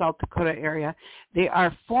in the South Dakota area. They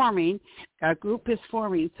are forming, a group is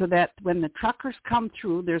forming so that when the truckers come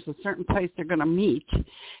through, there's a certain place they're going to meet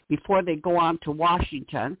before they go on to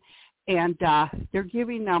Washington. And they're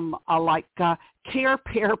giving them care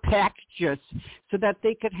pair packages so that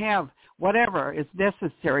they could have whatever is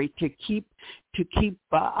necessary to keep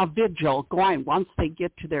a vigil going once they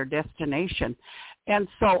get to their destination. And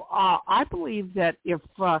so I believe that if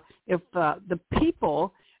the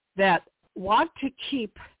people that want to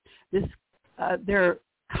keep this their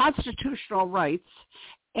constitutional rights,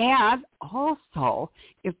 and also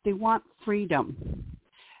if they want freedom,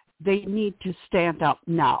 they need to stand up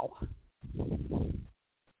now.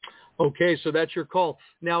 Okay, so that's your call.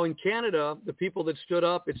 Now in Canada, the people that stood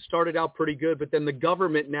up, it started out pretty good, but then the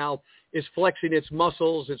government now is flexing its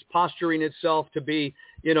muscles, it's posturing itself to be,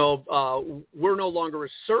 we're no longer a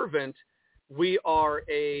servant, we are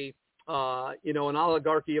an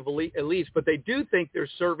oligarchy of elites, but they do think they're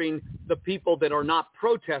serving the people that are not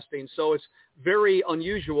protesting. So it's very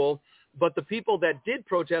unusual. But the people that did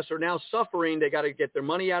protest are now suffering. They got to get their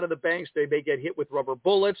money out of the banks. They may get hit with rubber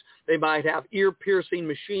bullets. They might have ear-piercing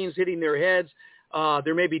machines hitting their heads.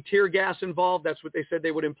 There may be tear gas involved. That's what they said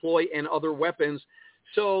they would employ, and other weapons.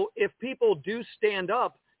 So if people do stand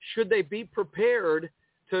up, should they be prepared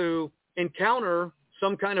to encounter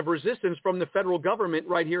some kind of resistance from the federal government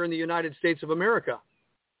right here in the United States of America?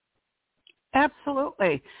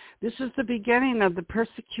 Absolutely. This is the beginning of the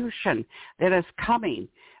persecution that is coming,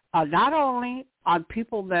 not only on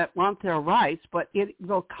people that want their rights, but it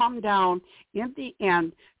will come down in the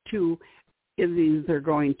end to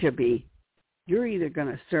you're either going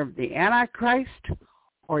to serve the Antichrist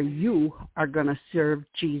or you are going to serve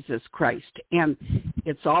Jesus Christ. And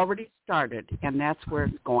it's already started, and that's where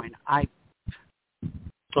it's going.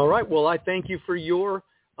 All right. Well, I thank you for your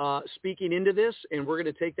speaking into this, and we're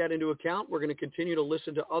going to take that into account. We're going to continue to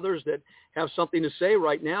listen to others that have something to say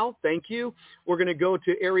right now. Thank you. We're going to go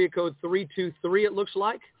to area code 323, it looks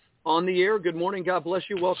like, on the air. Good morning. God bless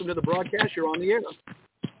you. Welcome to the broadcast. You're on the air.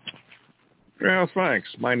 Well, thanks.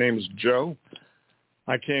 My name is Joe.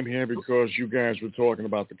 I came here because you guys were talking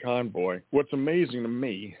about the convoy. What's amazing to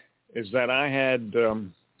me is that I had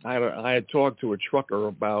talked to a trucker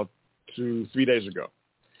about 2-3 days ago.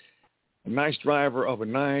 A nice driver of a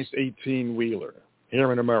nice 18-wheeler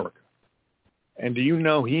here in America. And do you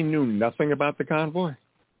know he knew nothing about the convoy?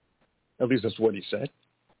 At least that's what he said.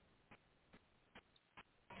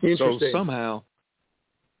 Interesting. So somehow,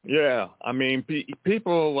 yeah, I mean,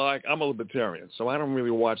 people like, I'm a libertarian, so I don't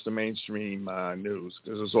really watch the mainstream news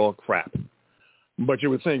because it's all crap. But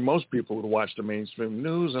you would think most people would watch the mainstream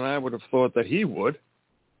news, and I would have thought that he would.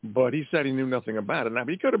 But he said he knew nothing about it. Now,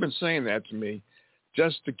 he could have been saying that to me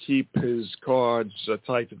just to keep his cards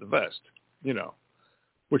tight to the vest,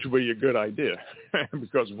 which would be a good idea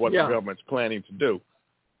because of what the government's planning to do.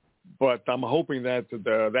 But I'm hoping that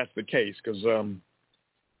that's the case because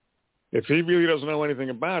if he really doesn't know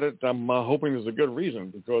anything about it, I'm hoping there's a good reason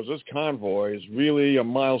because this convoy is really a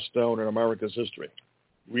milestone in America's history.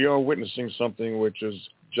 We are witnessing something which is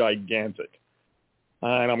gigantic.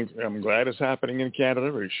 And I'm glad it's happening in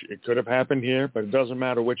Canada. It could have happened here, but it doesn't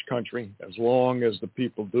matter which country, as long as the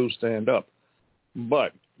people do stand up.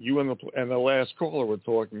 But you and the last caller were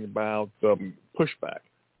talking about pushback.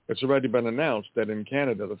 It's already been announced that in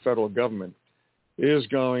Canada, the federal government is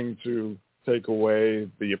going to take away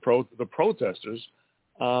the protesters'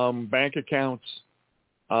 bank accounts.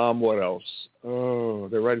 What else? Oh,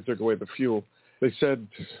 they already took away the fuel. They said,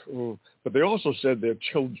 but they also said their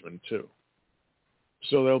children too.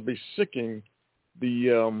 So they'll be sicking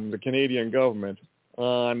the Canadian government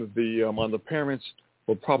on the parents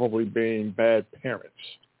for probably being bad parents.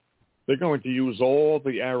 They're going to use all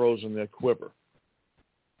the arrows in their quiver.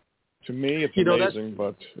 To me, it's amazing,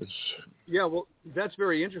 but it's... Yeah, well, that's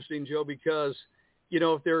very interesting, Joe, because,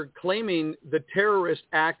 if they're claiming the terrorist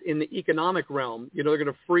act in the economic realm, they're going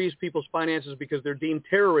to freeze people's finances because they're deemed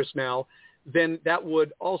terrorists now, then that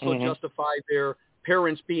would also justify their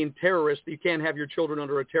parents being terrorists. You can't have your children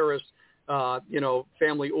under a terrorist,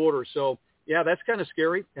 family order. So, yeah, that's kind of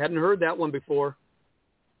scary. Hadn't heard that one before.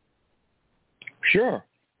 Sure.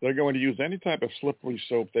 They're going to use any type of slippery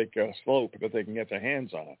slope that they can get their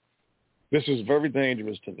hands on. This is very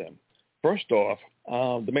dangerous to them. First off,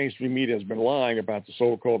 the mainstream media has been lying about the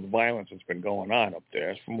so-called violence that's been going on up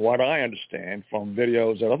there. From what I understand from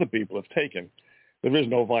videos that other people have taken, there is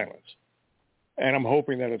no violence. And I'm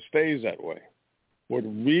hoping that it stays that way. Would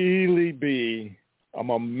really be a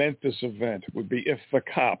momentous event would be if the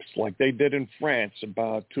cops, like they did in France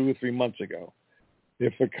about 2 or 3 months ago,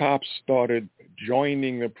 if the cops started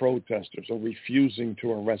joining the protesters or refusing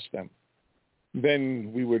to arrest them, then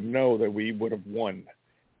we would know that we would have won.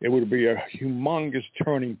 It would be a humongous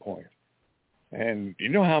turning point. And you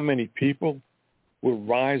know how many people would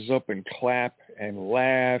rise up and clap and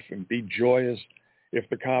laugh and be joyous if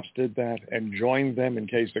the cops did that and joined them in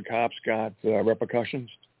case the cops got repercussions?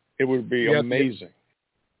 It would be amazing.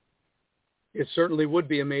 It certainly would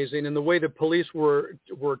be amazing. And the way the police were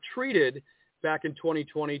treated back in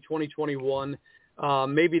 2020, 2021,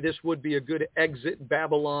 maybe this would be a good exit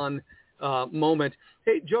Babylon moment.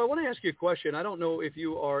 Hey, Joe, I want to ask you a question. I don't know if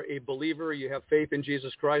you are a believer, you have faith in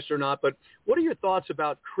Jesus Christ or not, but what are your thoughts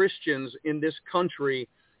about Christians in this country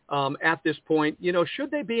at this point?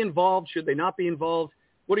 Should they be involved? Should they not be involved?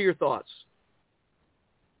 What are your thoughts?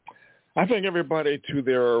 I think everybody to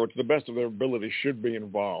the best of their ability should be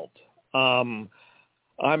involved. I'm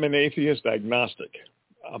an atheist agnostic,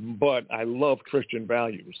 but I love Christian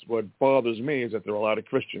values. What bothers me is that there are a lot of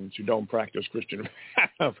Christians who don't practice Christian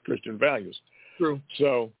values. True.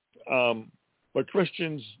 So, but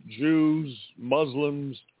Christians, Jews,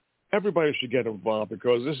 Muslims, everybody should get involved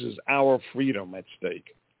because this is our freedom at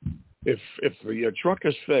stake. If the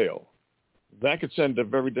truckers fail, that could send a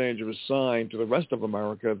very dangerous sign to the rest of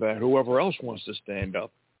America that whoever else wants to stand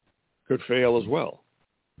up could fail as well.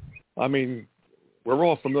 I mean, we're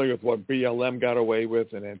all familiar with what BLM got away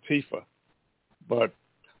with and Antifa. But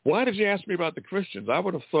why did you ask me about the Christians? I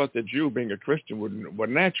would have thought that you, being a Christian, would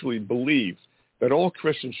naturally believe that all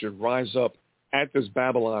Christians should rise up at this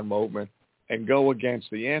Babylon movement and go against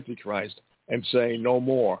the Antichrist and say, no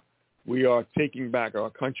more. We are taking back our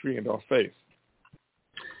country and our faith.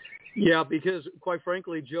 Yeah, because quite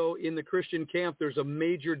frankly, Joe, in the Christian camp, there's a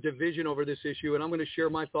major division over this issue, and I'm going to share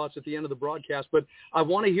my thoughts at the end of the broadcast. But I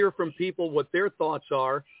want to hear from people what their thoughts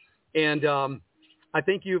are, and I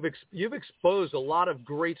think you've exposed a lot of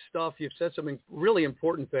great stuff. You've said some really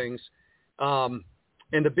important things, and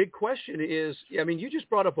the big question is, I mean, you just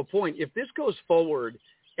brought up a point. If this goes forward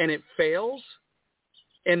and it fails,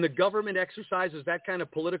 and the government exercises that kind of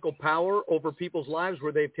political power over people's lives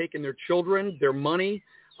where they've taken their children, their money,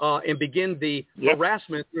 and begin the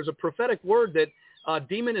harassment, there's a prophetic word that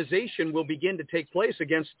demonization will begin to take place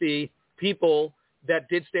against the people that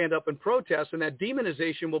did stand up and protest, and that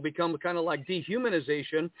demonization will become kind of like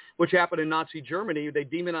dehumanization, which happened in Nazi Germany. They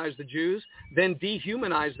demonized the Jews, then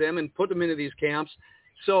dehumanized them and put them into these camps.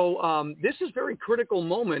 So this is a very critical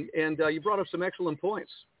moment, and you brought up some excellent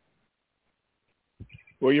points.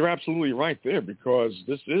 Well, you're absolutely right there, because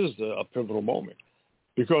this is a pivotal moment.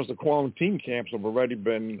 Because the quarantine camps have already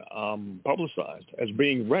been publicized as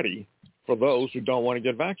being ready for those who don't want to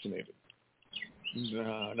get vaccinated.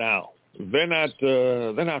 Now, they're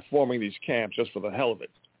not forming these camps just for the hell of it.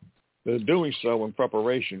 They're doing so in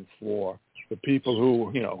preparation for the people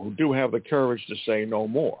who do have the courage to say no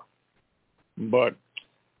more. But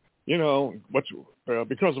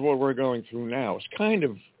because of what we're going through now, it's kind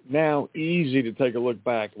of now easy to take a look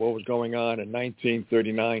back at what was going on in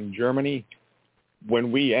 1939 in Germany,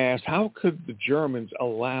 when we asked, how could the Germans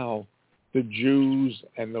allow the Jews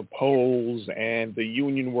and the Poles and the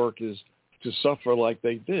union workers to suffer like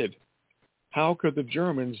they did? How could the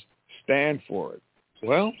Germans stand for it?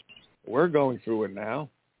 Well, we're going through it now,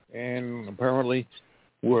 and apparently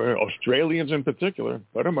we're Australians in particular,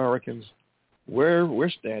 but Americans,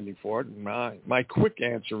 we're standing for it. And my quick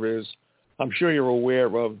answer is, I'm sure you're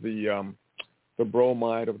aware of the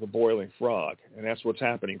bromide of the boiling frog, and that's what's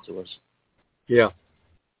happening to us. Yeah,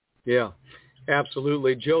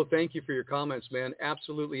 absolutely. Joe, thank you for your comments, man.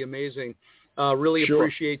 Absolutely amazing. Really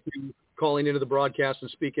appreciate you calling into the broadcast and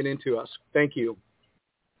speaking into us. Thank you.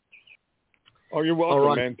 Oh, you're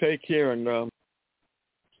welcome, man. Take care. And I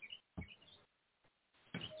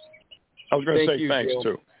was going to say thanks, Joe.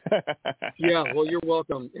 too. Yeah, well, you're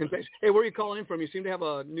welcome. And thanks. Hey, where are you calling in from? You seem to have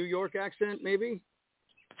a New York accent, maybe?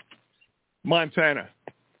 Montana.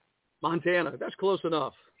 That's close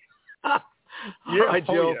enough. Yeah, right,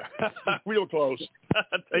 Joe. Yeah. Real close.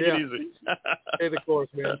 Take it easy. Stay the course,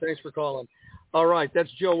 man. Thanks for calling. All right,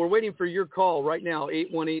 that's Joe. We're waiting for your call right now,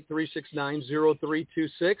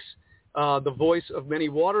 818-369-0326. The voice of many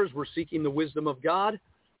waters. We're seeking the wisdom of God.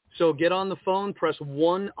 So get on the phone, press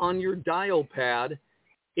 1 on your dial pad,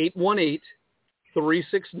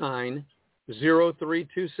 818-369-0326.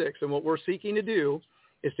 And what we're seeking to do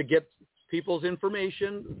is to get people's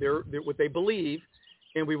information, what they believe,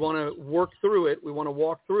 and we want to work through it. We want to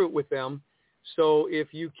walk through it with them. So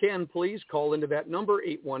if you can, please call into that number,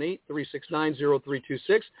 818-369-0326.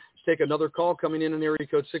 Let's take another call coming in area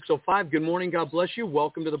code 605. Good morning. God bless you.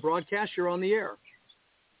 Welcome to the broadcast. You're on the air.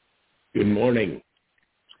 Good morning.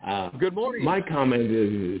 Good morning. My comment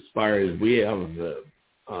is, as far as we have the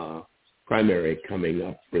primary coming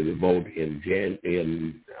up for the vote in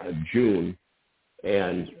June,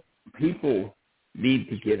 and people need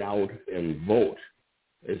to get out and vote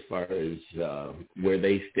as far as where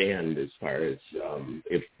they stand, as far as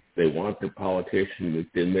if they want the politician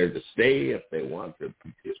that's in there to stay, if they want the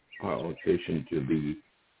politician to be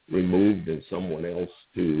removed and someone else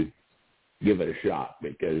to give it a shot.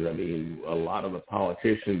 Because, I mean, a lot of the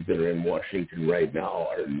politicians that are in Washington right now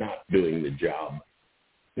are not doing the job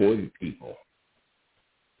for the people.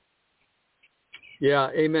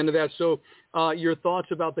 Yeah, amen to that. So your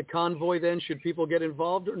thoughts about the convoy then? Should people get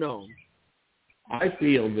involved or no? I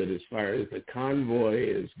feel that as far as the convoy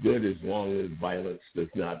is good as long as violence does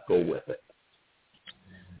not go with it.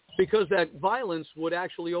 Because that violence would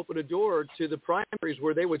actually open a door to the primaries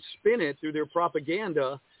where they would spin it through their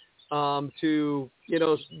propaganda to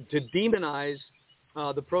demonize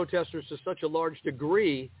the protesters to such a large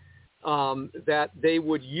degree that they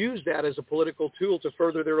would use that as a political tool to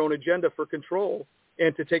further their own agenda for control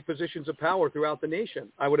and to take positions of power throughout the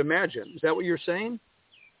nation, I would imagine. Is that what you're saying?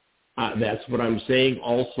 That's what I'm saying.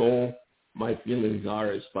 Also, my feelings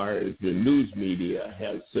are as far as the news media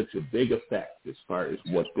has such a big effect as far as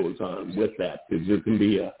what goes on with that, because there can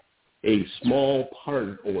be a small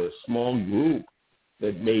part or a small group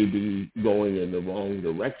that may be going in the wrong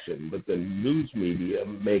direction, but the news media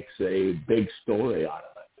makes a big story out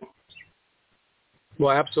of it.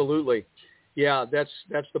 Well, absolutely. Yeah, that's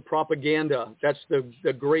the propaganda. That's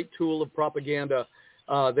the great tool of propaganda.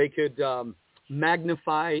 They could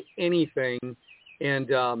magnify anything,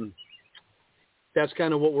 and that's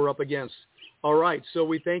kind of what we're up against. All right, so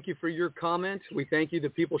we thank you for your comment. We thank you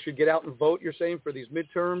that people should get out and vote, you're saying, for these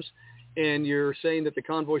midterms, and you're saying that the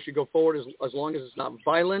convoy should go forward as long as it's not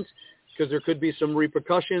violent, because there could be some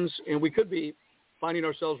repercussions, and we could be finding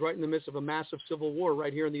ourselves right in the midst of a massive civil war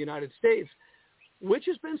right here in the United States, which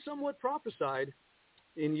has been somewhat prophesied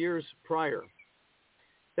in years prior.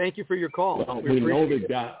 Thank you for your call. Well, we know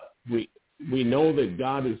that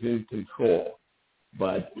God is in control,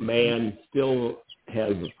 but man still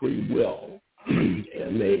has a free will,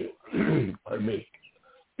 and they, pardon me,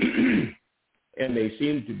 and they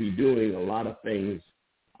seem to be doing a lot of things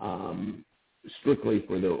strictly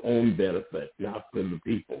for their own benefit, not for the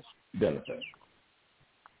people's benefit.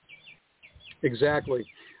 Exactly.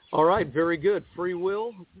 All right, very good. Free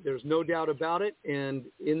will, there's no doubt about it. And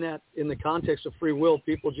in the context of free will,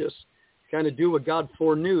 people just kind of do what God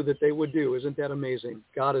foreknew that they would do. Isn't that amazing?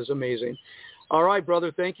 God is amazing. All right,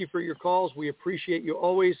 brother, thank you for your calls. We appreciate you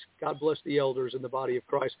always. God bless the elders in the body of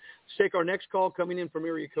Christ. Let's take our next call coming in from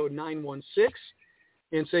area code 916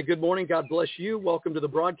 and say good morning. God bless you. Welcome to the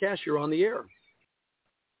broadcast. You're on the air.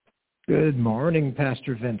 Good morning,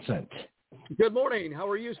 Pastor Vincent. Good morning. How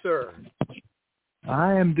are you, sir?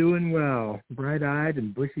 I am doing well, bright-eyed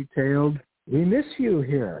and bushy-tailed. We miss you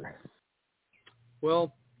here.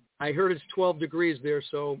 Well, I heard it's 12 degrees there,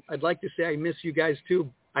 so I'd like to say I miss you guys too.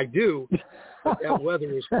 I do, but that weather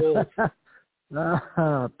is cold.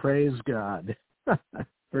 Praise God.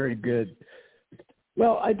 Very good.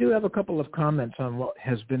 Well, I do have a couple of comments on what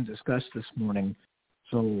has been discussed this morning,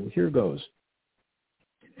 so here goes.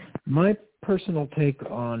 My personal take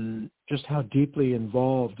on just how deeply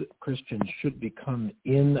involved Christians should become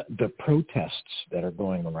in the protests that are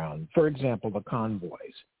going around. For example, the convoys.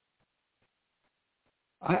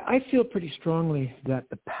 I feel pretty strongly that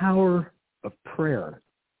the power of prayer,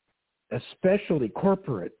 especially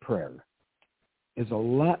corporate prayer, is a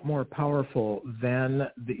lot more powerful than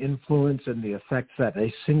the influence and the effects that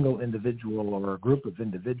a single individual or a group of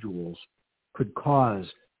individuals could cause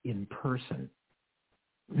in person.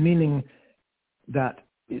 Meaning that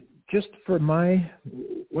just for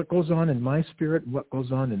what goes on in my spirit, what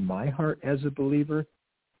goes on in my heart as a believer,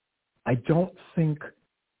 I don't think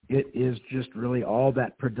it is just really all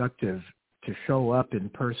that productive to show up in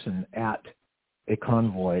person at a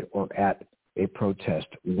convoy or at a protest,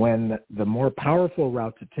 when the more powerful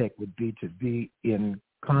route to take would be to be in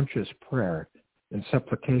conscious prayer and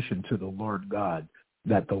supplication to the Lord God,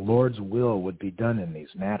 that the Lord's will would be done in these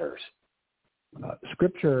matters.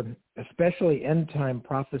 Scripture, especially end-time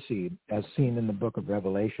prophecy, as seen in the book of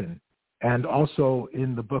Revelation, and also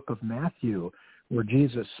in the book of Matthew, where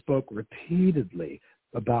Jesus spoke repeatedly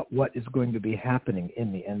about what is going to be happening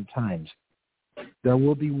in the end times. There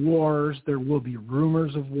will be wars. There will be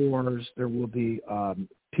rumors of wars. There will be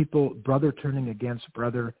people, brother turning against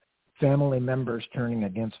brother, family members turning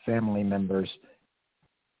against family members.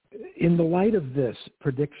 In the light of this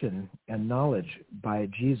prediction and knowledge by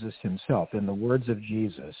Jesus himself, in the words of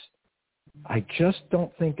Jesus, I just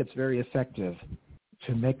don't think it's very effective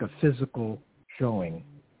to make a physical showing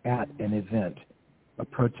at an event, a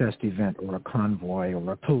protest event or a convoy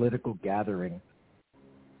or a political gathering.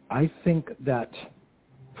 I think that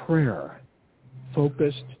prayer,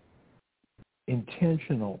 focused,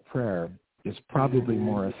 intentional prayer, is probably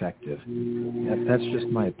more effective. That's just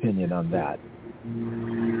my opinion on that.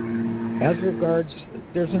 As regards,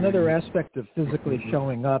 there's another aspect of physically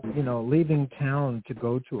showing up, leaving town to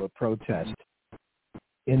go to a protest.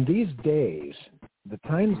 In these days, the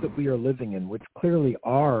times that we are living in, which clearly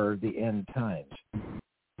are the end times,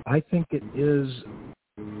 I think it is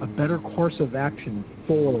a better course of action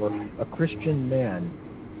for a Christian man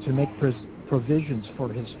to make provisions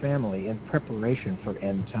for his family in preparation for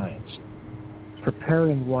end times,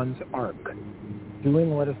 preparing one's ark,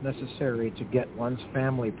 doing what is necessary to get one's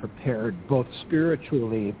family prepared both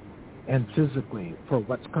spiritually and physically for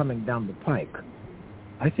what's coming down the pike.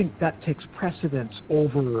 I think that takes precedence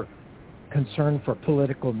over concern for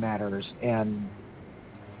political matters. And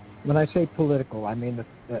when I say political, I mean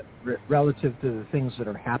that relative to the things that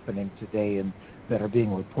are happening today and that are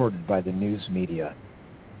being reported by the news media.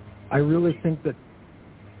 I really think that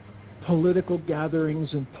political gatherings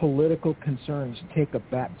and political concerns take a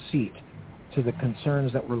back seat to the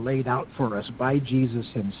concerns that were laid out for us by Jesus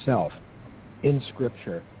himself in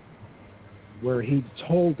Scripture, where he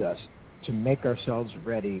told us to make ourselves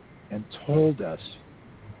ready and told us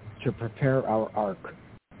to prepare our ark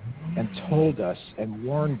and told us and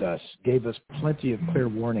warned us, gave us plenty of clear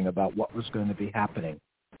warning about what was going to be happening.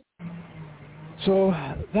 So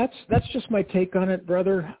that's just my take on it,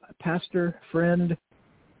 brother, pastor, friend.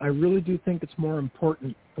 I really do think it's more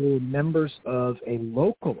important for members of a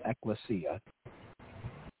local ecclesia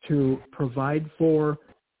to provide for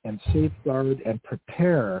and safeguard and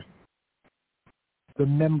prepare the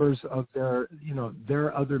members of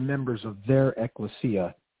their other members of their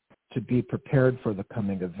ecclesia to be prepared for the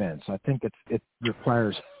coming events. I think it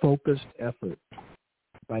requires focused effort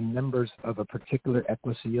by members of a particular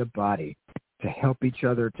ecclesia body to help each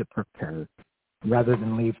other to prepare rather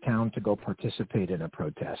than leave town to go participate in a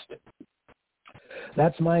protest.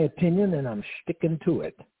 That's my opinion, and I'm sticking to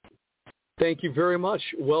it. Thank you very much.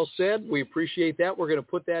 Well said. We appreciate that. We're going to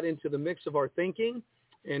put that into the mix of our thinking,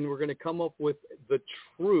 and we're going to come up with the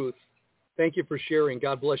truth. Thank you for sharing.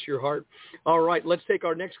 God bless your heart. All right, let's take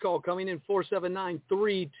our next call. Coming in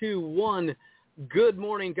 479-321. Good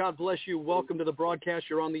morning. God bless you. Welcome to the broadcast.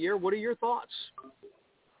 You're on the air. What are your thoughts?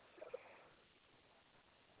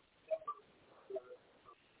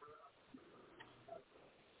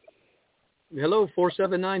 Hello,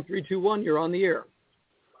 479-321. You're on the air.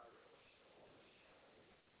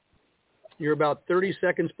 You're about 30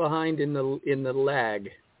 seconds behind in the lag.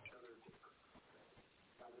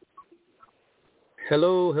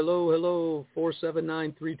 Hello,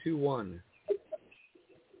 479-321.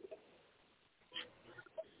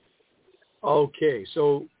 Okay,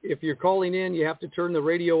 so if you're calling in, you have to turn the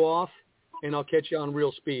radio off, and I'll catch you on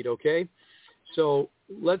real speed, okay? So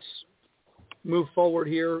let's move forward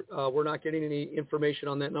here. We're not getting any information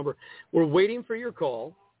on that number. We're waiting for your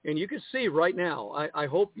call, and you can see right now, I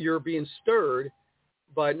hope you're being stirred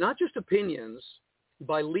by not just opinions,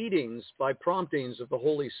 by leadings, by promptings of the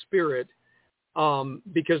Holy Spirit,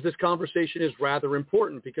 because this conversation is rather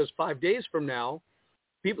important, because 5 days from now,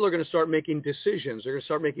 people are going to start making decisions. They're going to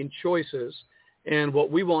start making choices, and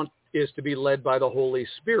what we want is to be led by the Holy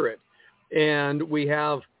Spirit. And we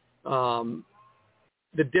have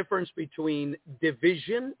the difference between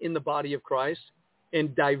division in the body of Christ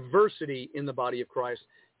and diversity in the body of Christ.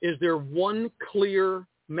 Is there one clear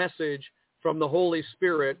message from the Holy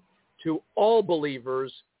Spirit to all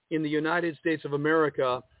believers in the United States of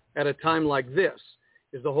America at a time like this?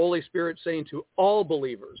 Is the Holy Spirit saying to all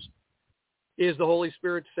believers, is the Holy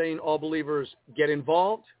Spirit saying all believers get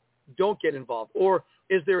involved, don't get involved? Or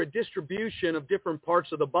is there a distribution of different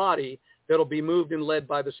parts of the body that'll be moved and led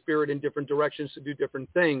by the Spirit in different directions to do different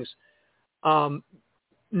things?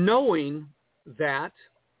 Knowing that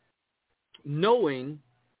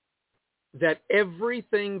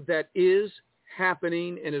everything that is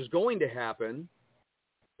happening and is going to happen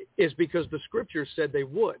is because the Scripture said they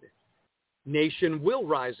would. Nation will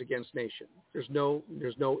rise against nation. There's no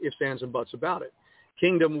ifs, ands, and buts about it.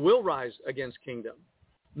 Kingdom will rise against kingdom.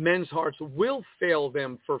 Men's hearts will fail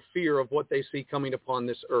them for fear of what they see coming upon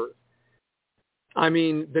this earth. I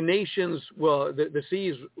mean, the nations, well, the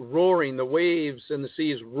seas roaring, the waves and the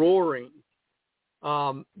seas roaring.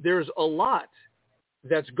 There's a lot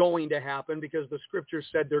that's going to happen because the Scripture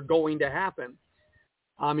said they're going to happen.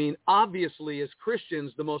 I mean, obviously, as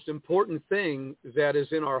Christians, the most important thing that is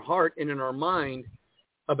in our heart and in our mind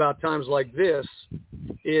about times like this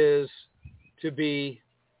is to be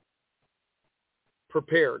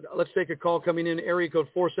prepared. Let's take a call coming in, area code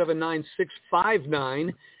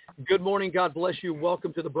 479-659. Good morning. God bless you.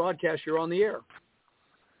 Welcome to the broadcast. You're on the air.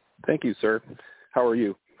 Thank you, sir. How are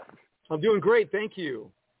you? I'm doing great. Thank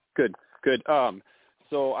you. Good.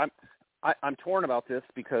 So I'm torn about this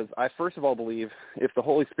because I first of all believe if the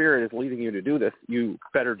Holy Spirit is leading you to do this, you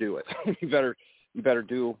better do it. you better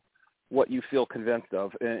do what you feel convinced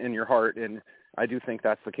of in your heart, and I do think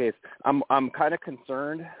that's the case. I'm kind of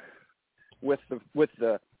concerned with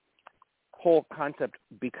the whole concept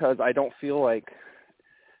because I don't feel like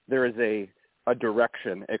there is a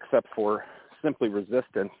direction except for simply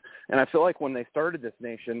resistance. And I feel like when they started this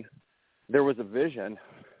nation, there was a vision.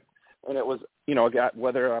 And it was,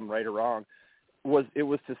 whether I'm right or wrong, it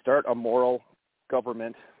was to start a moral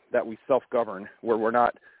government that we self-govern, where we're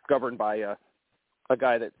not governed by a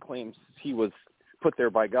guy that claims he was put there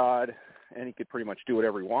by God and he could pretty much do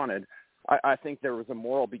whatever he wanted. I think there was a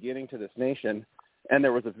moral beginning to this nation, and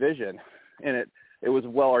there was a vision, and it was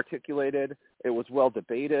well articulated. It was well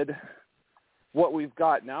debated. What we've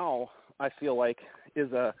got now, I feel like,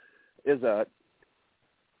 is a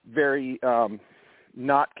very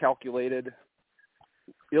not calculated,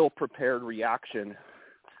 ill-prepared reaction.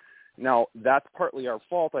 Now, that's partly our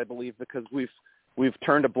fault, I believe, because we've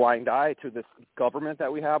turned a blind eye to this government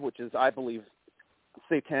that we have, which is, I believe,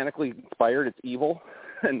 satanically inspired. It's evil,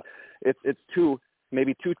 and it's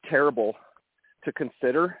maybe too terrible to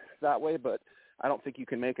consider that way, but I don't think you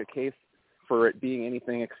can make a case for it being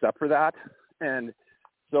anything except for that. And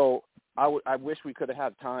so I wish we could have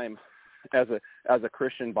had time as a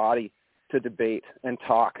Christian body to debate and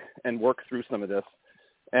talk and work through some of this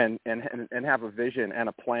and have a vision and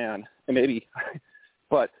a plan, and maybe,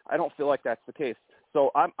 but I don't feel like that's the case.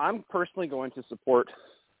 So I'm personally going to support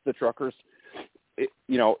the truckers,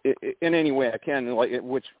 in any way I can,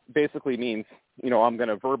 which basically means, I'm going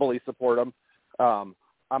to verbally support them.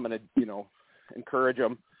 I'm going to, encourage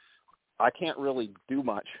them. I can't really do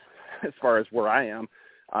much as far as where I am,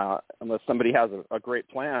 unless somebody has a great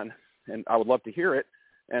plan, and I would love to hear it.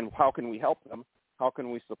 And how can we help them? How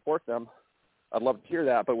can we support them? I'd love to hear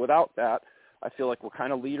that. But without that, I feel like we're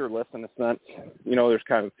kind of leaderless in a sense. There's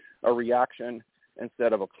kind of a reaction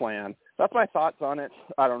instead of a plan. That's my thoughts on it.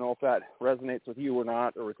 I don't know if that resonates with you or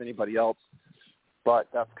not, or with anybody else, but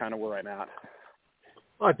that's kind of where I'm at.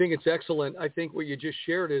 I think it's excellent. I think what you just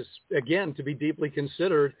shared is, again, to be deeply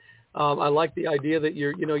considered. I like the idea that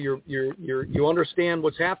you understand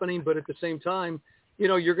what's happening, but at the same time,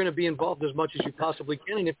 you're going to be involved as much as you possibly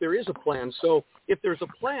can. And if there is a plan, so if there's a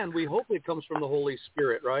plan, we hope it comes from the Holy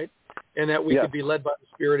Spirit, right? And that we could be led by the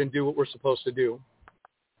Spirit and do what we're supposed to do.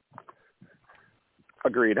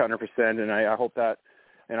 Agreed, 100%. And I hope that,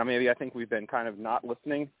 and I think we've been kind of not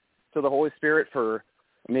listening to the Holy Spirit for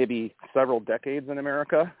maybe several decades in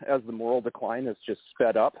America as the moral decline has just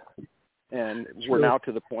sped up. And we're now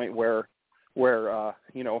to the point where we're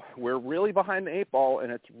really behind the 8 ball,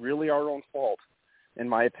 and it's really our own fault, in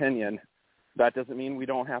my opinion. That doesn't mean we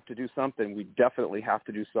don't have to do something. We definitely have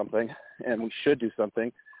to do something, and we should do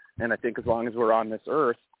something. And I think as long as we're on this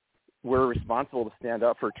earth, we're responsible to stand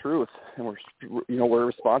up for truth, and we're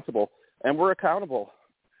responsible, and we're accountable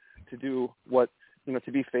to do what,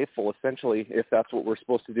 to be faithful. Essentially, if that's what we're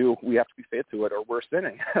supposed to do, we have to be faithful to it, or we're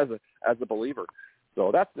sinning as a believer. So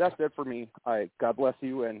that's it for me. God bless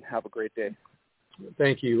you, and have a great day.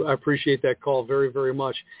 Thank you. I appreciate that call very, very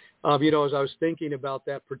much. As I was thinking about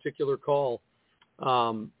that particular call,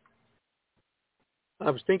 I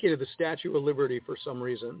was thinking of the Statue of Liberty for some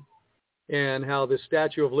reason, and how the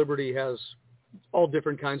Statue of Liberty has all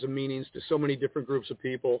different kinds of meanings to so many different groups of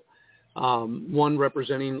people. One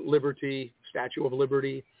representing liberty, Statue of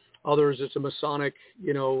Liberty. Others, it's a Masonic,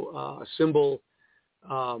 symbol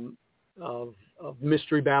of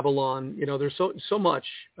Mystery Babylon. There's so much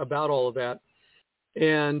about all of that.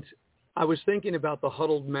 And I was thinking about the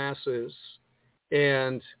huddled masses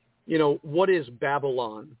and, what is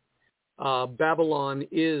Babylon? Babylon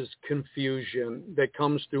is confusion that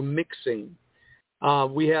comes through mixing.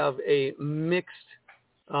 We have a mixed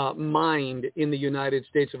mind in the United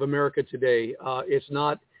States of America today. It's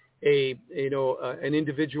not an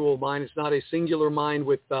individual mind. It's not a singular mind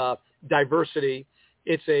with diversity.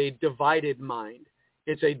 It's a divided mind.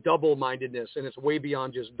 It's a double-mindedness, and it's way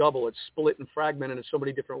beyond just double. It's split and fragmented in so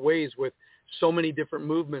many different ways with so many different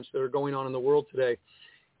movements that are going on in the world today.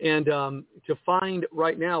 And to find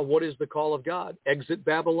right now, what is the call of God? Exit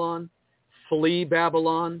Babylon, flee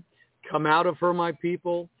Babylon, come out of her, my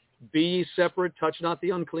people, be ye separate, touch not the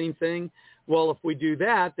unclean thing. Well, if we do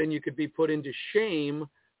that, then you could be put into shame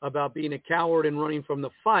about being a coward and running from the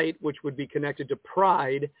fight, which would be connected to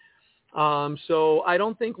pride. So I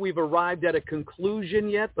don't think we've arrived at a conclusion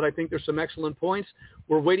yet, but I think there's some excellent points.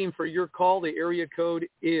 We're waiting for your call. The area code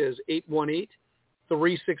is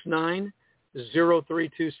 818-369-0326.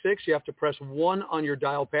 You have to press 1 on your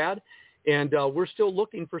dial pad, and we're still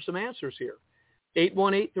looking for some answers here.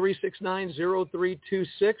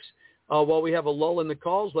 818-369-0326. While we have a lull in the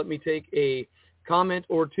calls, let me take a comment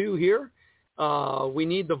or two here. We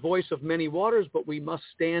need the voice of many waters, but we must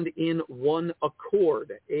stand in one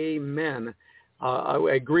accord. Amen. I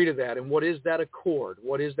agree to that. And what is that accord?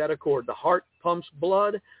 What is that accord? The heart pumps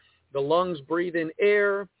blood. The lungs breathe in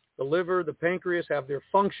air. The liver, the pancreas have their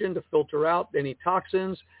function to filter out any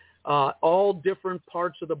toxins. All different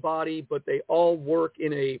parts of the body, but they all work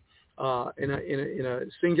in a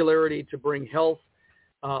singularity to bring health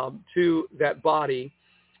to that body.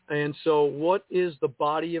 And so what is the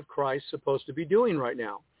body of Christ supposed to be doing right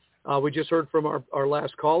now? We just heard from our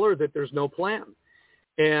last caller that there's no plan.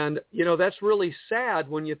 And, that's really sad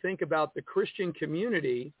when you think about the Christian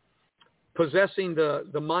community possessing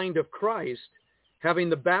the mind of Christ, having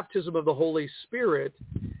the baptism of the Holy Spirit,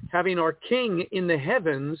 having our King in the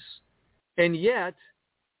heavens, and yet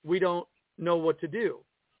we don't know what to do.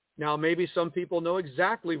 Now, maybe some people know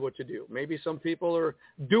exactly what to do. Maybe some people are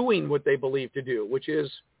doing what they believe to do, which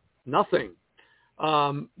is nothing.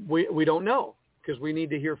 We don't know, because we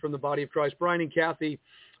need to hear from the body of Christ. Brian and Kathy,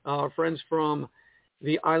 our friends from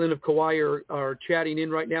the island of Kauai, are chatting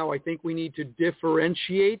in right now. I think we need to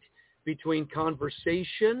differentiate between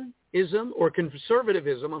conversationism or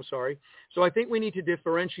conservatism. So I think we need to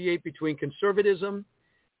differentiate between conservatism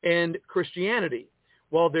and Christianity.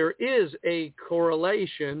 While there is a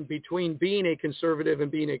correlation between being a conservative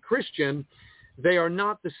and being a Christian, they are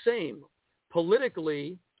not the same.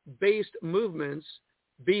 Politically based movements,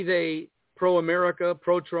 be they pro-America,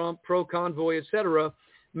 pro-Trump, pro-convoy, etc.,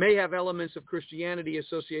 may have elements of Christianity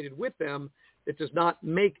associated with them. It does not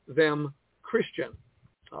make them Christian.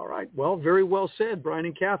 All right. Well, very well said, Brian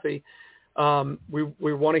and Kathy.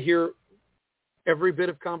 We want to hear every bit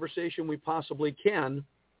of conversation we possibly can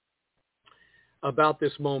about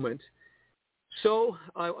this moment. So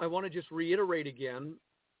I want to just reiterate again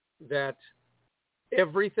that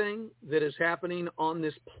everything that is happening on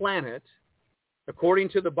this planet, according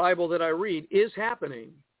to the Bible that I read, is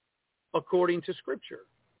happening according to Scripture.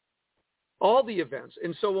 All the events.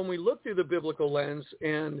 And so when we look through the biblical lens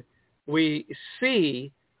and we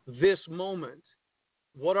see this moment,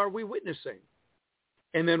 what are we witnessing?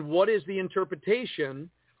 And then what is the interpretation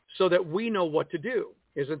so that we know what to do?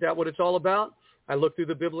 Isn't that what it's all about? I look through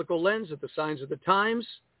the biblical lens at the signs of the times.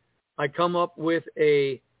 I come up with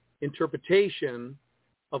a interpretation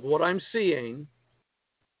of what I'm seeing,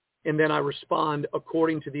 and then I respond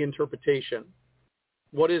according to the interpretation.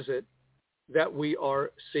 What is it that we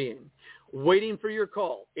are seeing? Waiting for your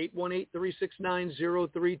call,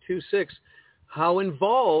 818-369-0326. How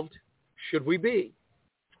involved should we be?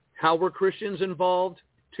 How were Christians involved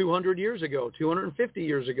 200 years ago, 250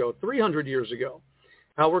 years ago, 300 years ago?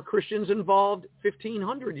 How were Christians involved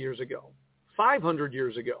 1,500 years ago, 500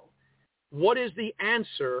 years ago? What is the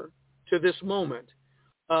answer to this moment?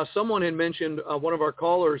 Someone had mentioned, one of our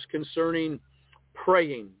callers, concerning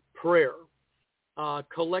prayer,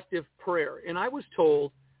 collective prayer. And I was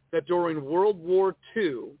told that during World War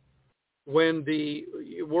II, when the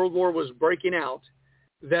World War was breaking out,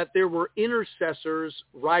 that there were intercessors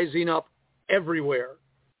rising up everywhere.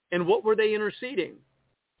 And what were they interceding?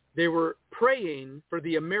 They were praying for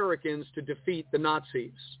the Americans to defeat the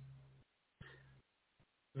Nazis.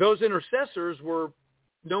 Those intercessors were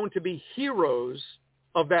known to be heroes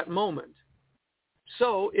of that moment.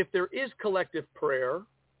 So if there is collective prayer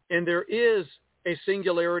and there is a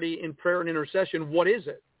singularity in prayer and intercession, what is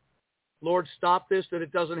it? Lord, stop this, that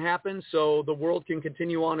it doesn't happen so the world can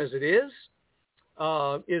continue on as it is?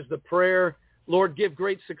 Is the prayer, Lord, give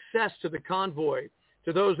great success to the convoy,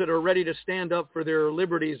 to those that are ready to stand up for their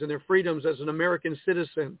liberties and their freedoms as an American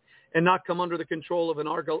citizen and not come under the control of an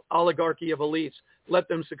oligarchy of elites. Let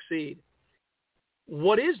them succeed.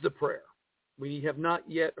 What is the prayer? We have not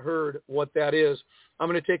yet heard what that is. I'm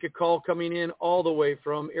going to take a call coming in all the way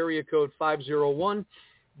from area code 501.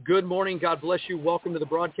 Good morning. God bless you. Welcome to the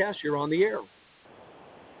broadcast. You're on the air.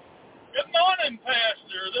 Good morning,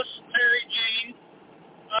 Pastor. This is Terry Jean.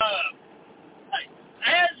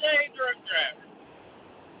 As a drug driver,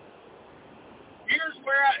 here's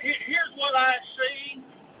what I see,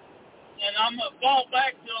 and I'm going to fall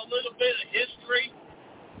back to a little bit of history.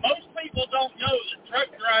 Most people don't know that truck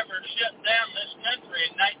drivers shut down this country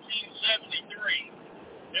in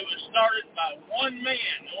 1973. It was started by one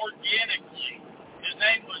man organically. His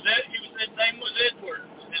name was Edwards.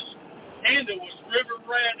 His handle was River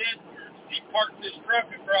Rat Edwards. He parked his truck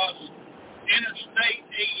across Interstate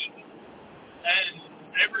 80, and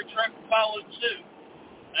every truck followed suit.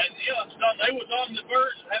 And so they was on the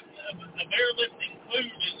verge of having a airlifting food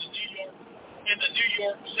in the New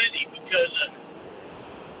York City because of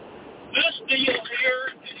this deal here.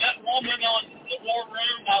 And that woman on the War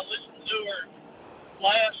Room, I listened to her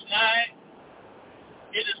last night.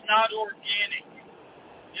 It is not organic.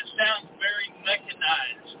 It sounds very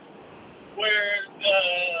mechanized. Where the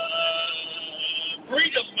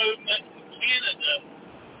freedom movement in Canada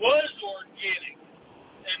was organic,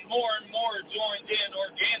 and more joined in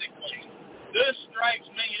organically. This strikes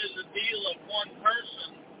me as a deal of one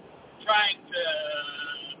person trying to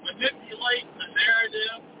manipulate the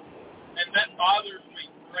narrative, and that bothers me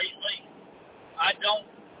greatly. I don't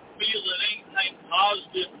feel that anything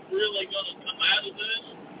positive is really going to come out of this,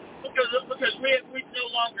 because we no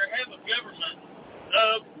longer have a government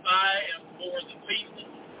of, by, and for the people.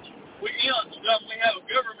 We have a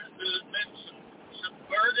government that has been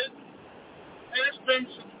subverted, and it's been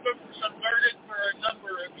subverted for a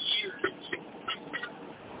number of years.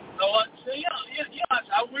 So, I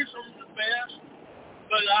wish them the best,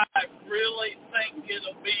 but I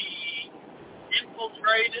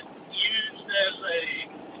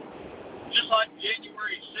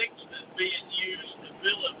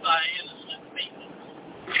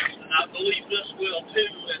believe this will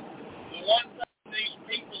too. And the one thing these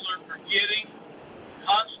people are forgetting,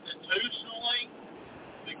 constitutionally,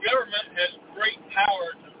 the government has great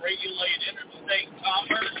power to regulate interstate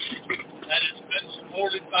commerce, and it's been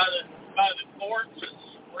supported by the courts and the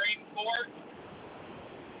Supreme Court.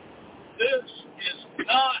 This is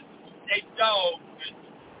not a dog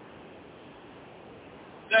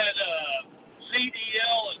that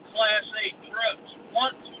CDL and Class A trucks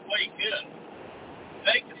want to wake up.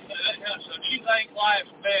 They can, so if you think life's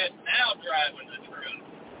bad now driving a truck,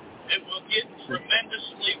 it will get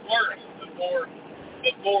tremendously worse before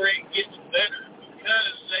it gets better,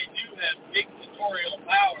 because they do have dictatorial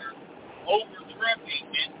power over trucking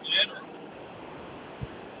in general.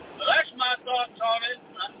 So that's my thoughts on it.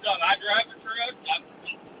 I drive a truck.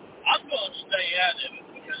 I'm going to stay out of it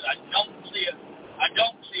because I don't see it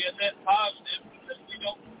that positive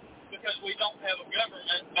because we don't have a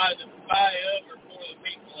government by of or for the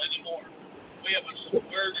people anymore. We have a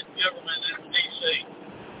subverted government in D.C.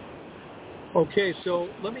 Okay, so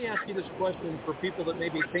let me ask you this question for people that may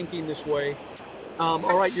be thinking this way.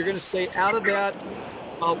 All right, you're going to stay out of that.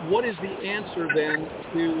 What is the answer then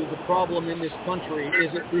to the problem in this country?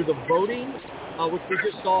 Is it through the voting, which we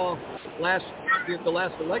just saw the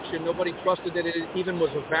last election? Nobody trusted that it even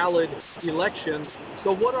was a valid election.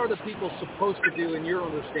 So what are the people supposed to do in your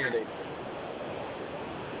understanding?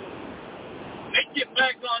 They get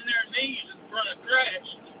back on their knees in front of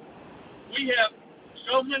Christ. We have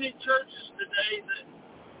so many churches today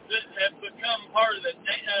that have become part of the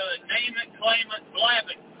name it, claim it, blab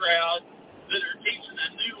it crowd that are teaching a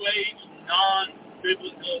new age,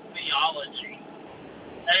 non-biblical theology.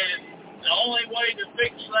 And the only way to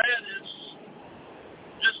fix that is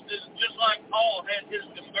just like Paul had his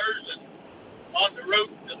conversion on the road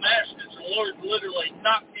to Damascus. The Lord literally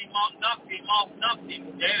knocked him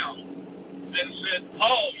down, and said,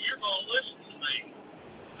 "Paul, you're going to listen to me."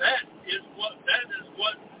 That is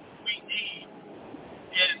what we need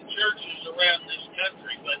in churches around this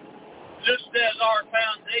country. But just as our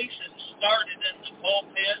foundation started in the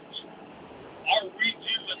pulpits, our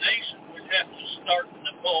rejuvenation would have to start in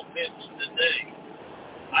the pulpits today.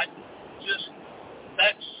 I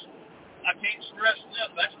can't stress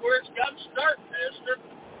enough. That's where it's got to start, Pastor.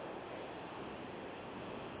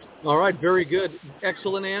 All right, very good.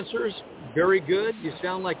 Excellent answers. Very good. You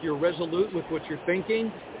sound like you're resolute with what you're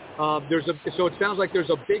thinking. So it sounds like there's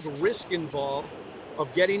a big risk involved of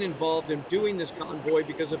getting involved in doing this convoy,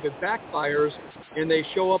 because if it backfires and they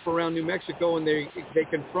show up around New Mexico and they're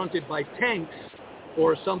confronted by tanks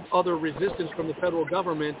or some other resistance from the federal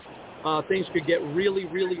government, things could get really,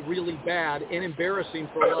 really, really bad and embarrassing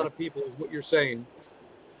for a lot of people, is what you're saying.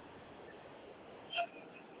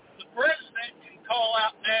 The president can call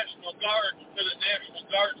out National Guard and put a National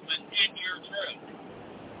Guardsman in your truck.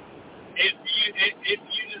 If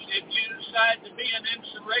you decide to be an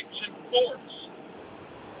insurrection force,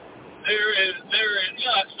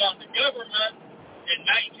 the government in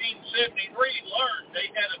 1973 learned they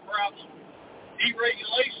had a problem.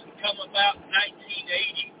 Deregulation come about in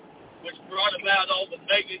 1980, which brought about all the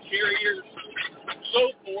mega carriers and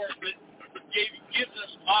so forth that gives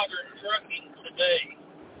us modern trucking today,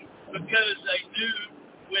 because they knew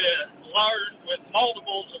with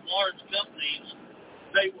multiples of large companies,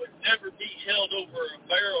 they would never be held over a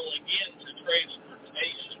barrel again to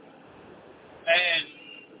transportation. And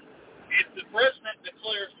if the president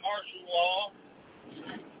declares martial law,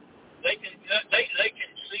 they can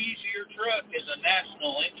seize your truck as a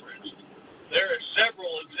national interest. There are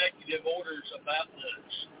several executive orders about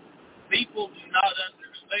this. People do not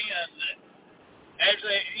understand that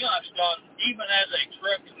even as a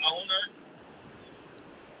truck owner,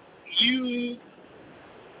 you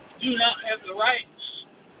do not have the rights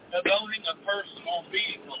of owning a personal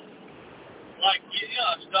vehicle.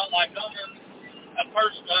 It's not like owning an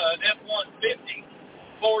F-150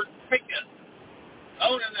 Ford pickup.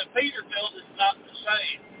 Owning a Peterbilt is not the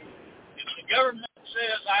same. If the government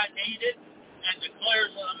says I need it and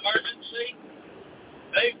declares an emergency,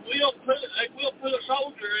 they will put a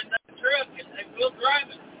soldier in that truck and they will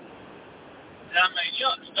drive it.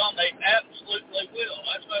 They absolutely will.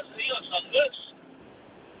 That's what I see on this.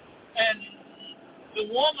 And the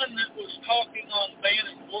woman that was talking on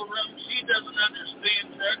Bannon Forum, she doesn't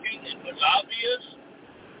understand trucking. It was obvious.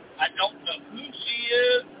 I don't know who she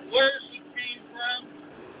is, where she came from,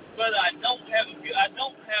 but I don't have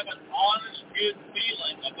an honest, good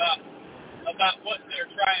feeling about what they're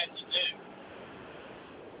trying to do.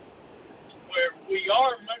 Where we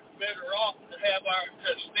are much better off to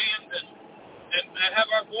stand and have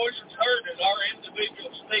our voices heard at our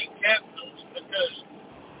individual state capitals, because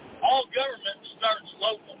all government starts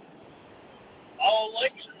local.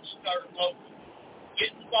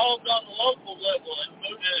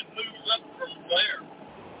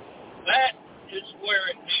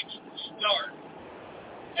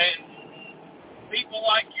 And people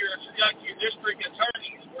like your district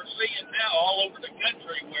attorneys, we're seeing now all over the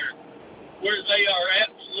country where they are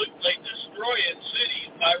absolutely destroying cities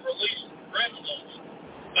by releasing criminals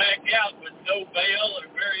back out with no bail or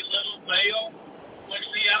very little bail. We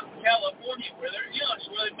see out in California where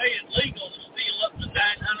they made it legal to steal up to $900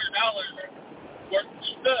 worth of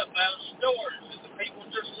stuff out of stores, and the people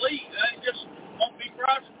just leave. They just won't be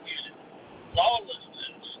prosecuted.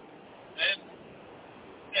 Lawlessness,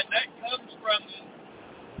 and that comes from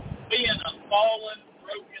being a fallen,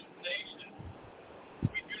 broken nation.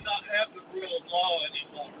 We do not have the rule of law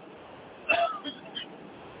anymore.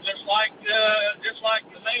 Just like the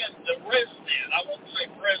resident, I won't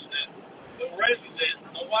say president, the resident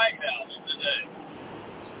in the White House today.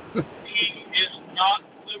 He is not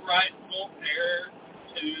the rightful heir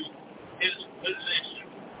to his position.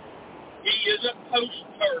 He is a post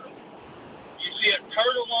turtle. You see a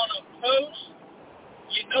turtle on a post,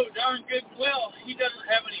 you know darn good and well he doesn't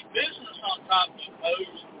have any business on top of the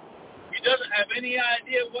post. He doesn't have any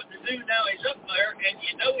idea what to do now he's up there, and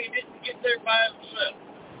you know he didn't get there by himself.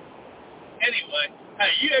 Anyway,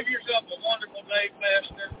 hey, you have yourself a wonderful day,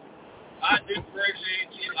 Pastor. I do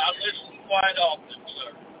appreciate you. I listen quite often,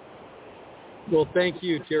 sir. Well, thank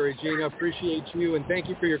you, Terry Jean. I appreciate you, and thank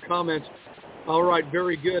you for your comments. All right,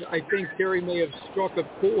 very good. I think Terry may have struck a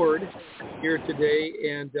chord here today,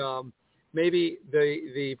 and maybe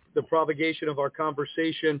the propagation of our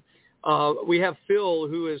conversation. We have Phil,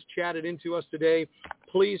 who has chatted into us today.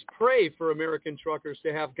 Please pray for American truckers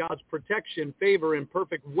to have God's protection, favor, and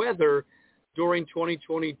perfect weather during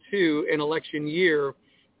 2022, an election year.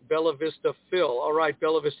 Bella Vista Phil. All right,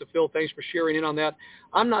 Bella Vista Phil, thanks for sharing in on that.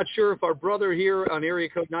 I'm not sure if our brother here on area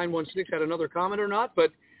code 916 had another comment or not,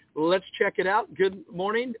 but let's check it out. Good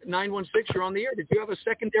morning, 916. You're on the air. Did you have a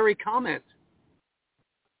secondary comment?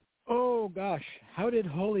 Oh, gosh. How did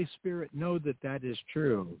Holy Spirit know that is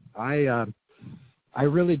true? I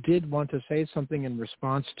really did want to say something in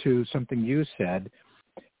response to something you said,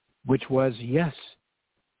 which was, yes,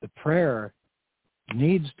 the prayer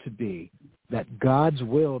needs to be that God's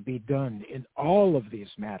will be done in all of these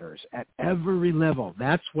matters at every level.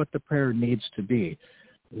 That's what the prayer needs to be.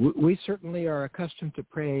 We certainly are accustomed to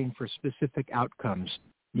praying for specific outcomes.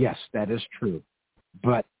 Yes, that is true.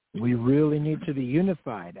 But we really need to be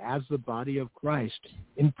unified as the body of Christ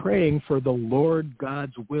in praying for the Lord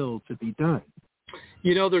God's will to be done.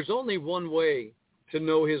 You know, there's only one way to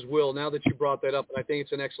know his will, now that you brought that up, and I think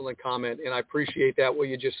it's an excellent comment, and I appreciate that, what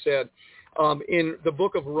you just said. In the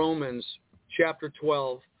book of Romans, chapter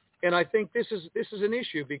 12, and I think this is an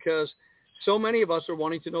issue because so many of us are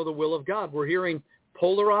wanting to know the will of God. We're hearing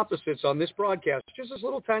polar opposites on this broadcast, just this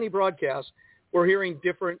little tiny broadcast. We're hearing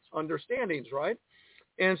different understandings, right?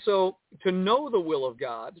 And so to know the will of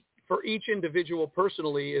God for each individual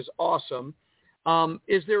personally is awesome.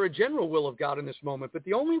 Is there a general will of God in this moment? But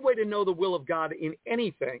the only way to know the will of God in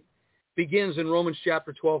anything begins in Romans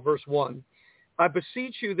chapter 12, verse 1. I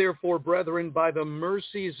beseech you, therefore, brethren, by the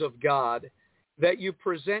mercies of God, that you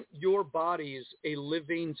present your bodies a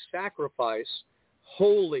living sacrifice,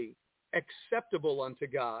 holy, acceptable unto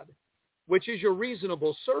God, which is your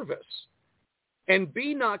reasonable service. And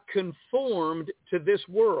be not conformed to this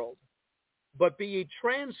world, but be ye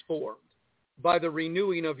transformed by the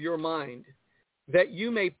renewing of your mind, that you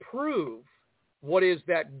may prove what is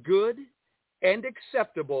that good and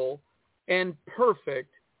acceptable and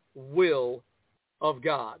perfect will of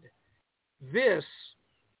God. This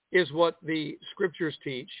is what the scriptures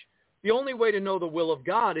teach. The only way to know the will of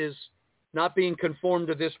God is not being conformed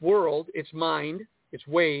to this world, its mind, its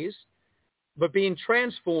ways, but being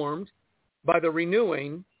transformed by the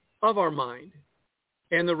renewing of our mind.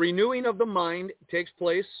 And the renewing of the mind takes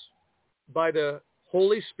place by the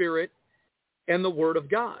Holy Spirit and the Word of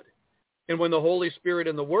God. And when the Holy Spirit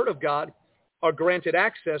and the Word of God are granted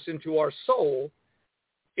access into our soul,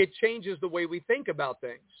 it changes the way we think about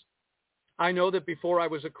things. I know that before I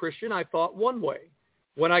was a Christian, I thought one way.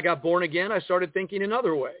 When I got born again, I started thinking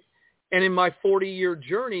another way. And in my 40-year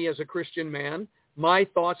journey as a Christian man, my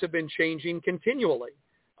thoughts have been changing continually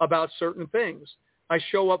about certain things. I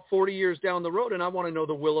show up 40 years down the road and I want to know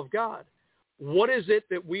the will of God. What is it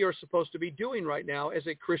that we are supposed to be doing right now as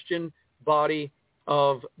a Christian body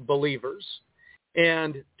of believers?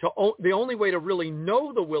 And the only way to really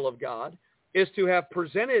know the will of God is to have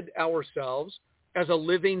presented ourselves as a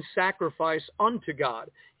living sacrifice unto God,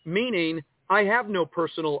 meaning I have no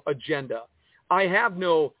personal agenda. I have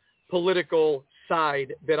no political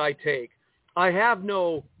side that I take. I have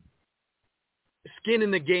no skin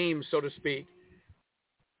in the game, so to speak.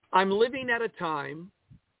 I'm living at a time,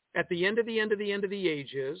 at the end of the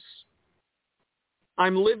ages,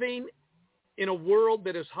 I'm living in a world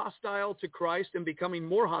that is hostile to Christ and becoming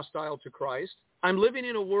more hostile to Christ. I'm living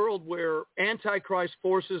in a world where Antichrist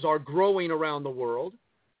forces are growing around the world.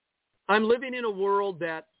 I'm living in a world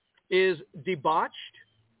that is debauched,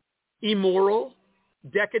 immoral,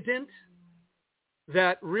 decadent,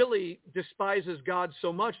 that really despises God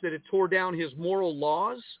so much that it tore down his moral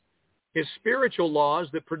laws, his spiritual laws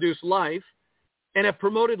that produce life, and have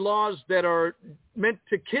promoted laws that are meant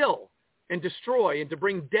to kill and destroy and to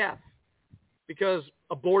bring death, because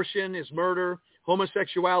abortion is murder,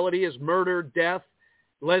 homosexuality is murder, death,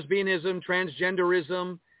 lesbianism,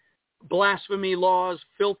 transgenderism, blasphemy laws,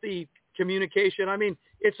 filthy communication. I mean,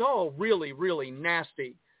 it's all really, really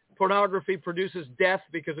nasty. Pornography produces death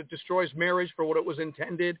because it destroys marriage for what it was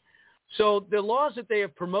intended. So the laws that they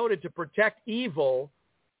have promoted to protect evil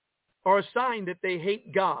are a sign that they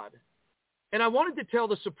hate God. And I wanted to tell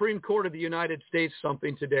the Supreme Court of the United States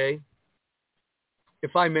something today,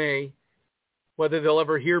 if I may, whether they'll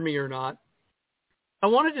ever hear me or not. I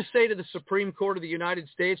wanted to say to the Supreme Court of the United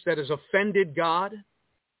States that has offended God,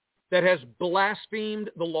 that has blasphemed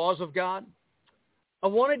the laws of God, I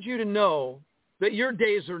wanted you to know that your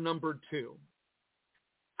days are numbered too.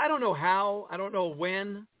 I don't know how, I don't know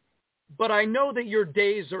when, but I know that your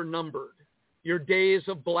days are numbered. Your days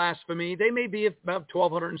of blasphemy, they may be about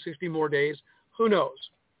 1,260 more days. Who knows?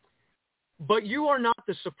 But you are not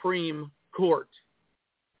the Supreme Court.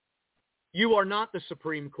 You are not the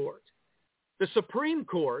Supreme Court. The Supreme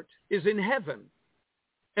Court is in heaven.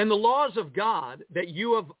 And the laws of God that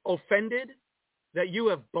you have offended, that you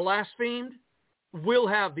have blasphemed, will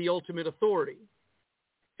have the ultimate authority.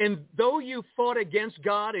 And though you fought against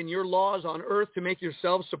God and your laws on earth to make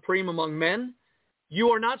yourselves supreme among men, you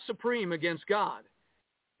are not supreme against God.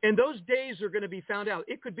 And those days are going to be found out.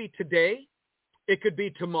 It could be today. It could be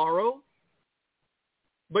tomorrow.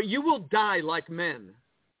 But you will die like men.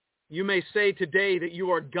 You may say today that you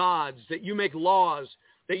are gods, that you make laws,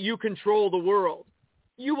 that you control the world.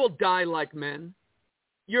 You will die like men.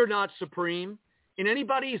 You're not supreme in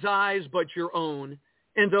anybody's eyes but your own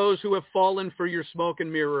and those who have fallen for your smoke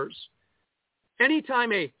and mirrors.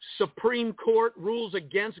 Anytime a Supreme Court rules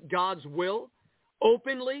against God's will,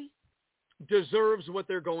 openly deserves what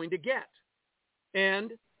they're going to get.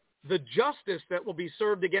 And the justice that will be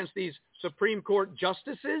served against these Supreme Court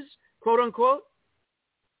justices, quote unquote,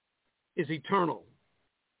 is eternal.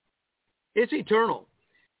 It's eternal.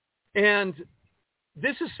 And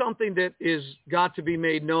this is something that is got to be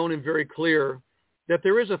made known and very clear, that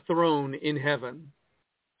there is a throne in heaven,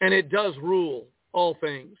 and it does rule all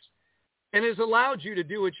things, and has allowed you to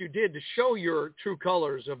do what you did to show your true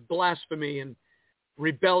colors of blasphemy and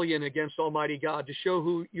rebellion against Almighty God, to show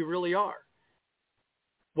who you really are.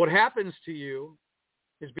 What happens to you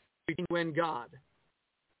is between you and God.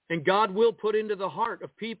 And God will put into the heart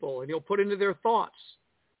of people, and he'll put into their thoughts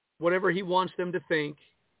whatever he wants them to think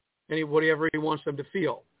and whatever he wants them to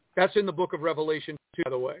feel. That's in the book of Revelation 2, by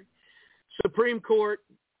the way. Supreme Court,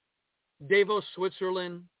 Davos,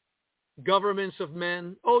 Switzerland, governments of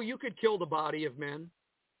men. Oh, you could kill the body of men.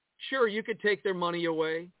 Sure, you could take their money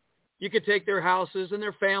away. You could take their houses and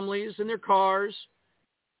their families and their cars.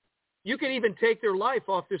 You could even take their life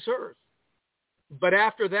off this earth. But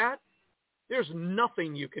after that, there's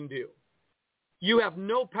nothing you can do. You have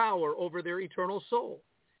no power over their eternal soul.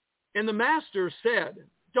 And the Master said,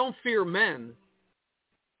 don't fear men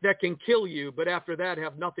that can kill you, but after that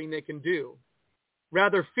have nothing they can do.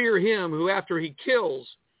 Rather fear him who after he kills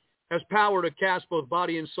has power to cast both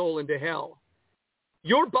body and soul into hell.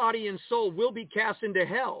 Your body and soul will be cast into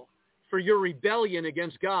hell for your rebellion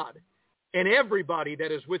against God. And everybody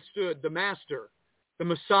that has withstood the Master, the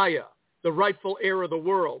Messiah, the rightful heir of the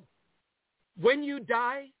world, when you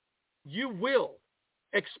die, you will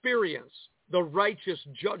experience the righteous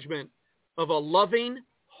judgment of a loving,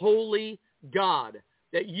 holy God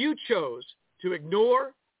that you chose to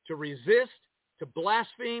ignore, to resist, to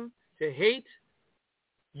blaspheme, to hate.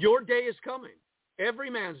 Your day is coming. Every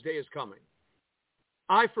man's day is coming.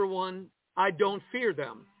 I, for one, I don't fear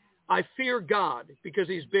them. I fear God because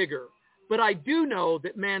he's bigger. But I do know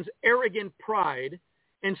that man's arrogant pride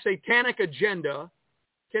and satanic agenda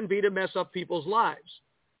can be to mess up people's lives.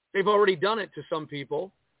 They've already done it to some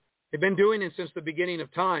people. They've been doing it since the beginning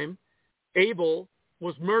of time. Abel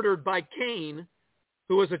was murdered by Cain,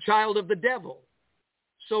 who was a child of the devil.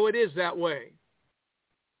 So it is that way.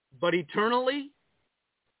 But eternally,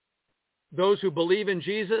 those who believe in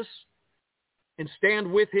Jesus and stand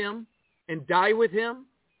with him and die with him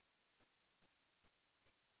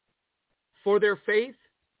for their faith,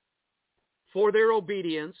 for their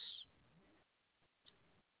obedience,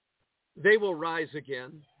 they will rise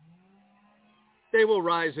again. they will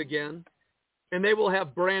rise again, and they will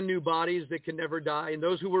have brand new bodies that can never die. And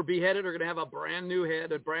those who were beheaded are going to have a brand new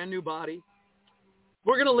head, a brand new body.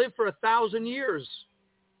 We're going to live for 1,000 years,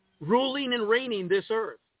 ruling and reigning this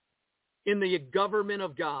earth in the government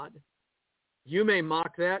of God. You may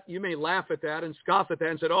mock that. You may laugh at that and scoff at that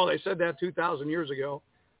and say, oh, they said that 2,000 years ago.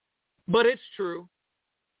 But it's true.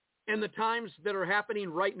 And the times that are happening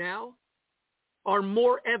right now are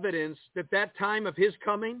more evidence that that time of his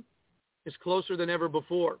coming is closer than ever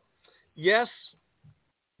before. Yes,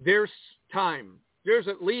 there's time. There's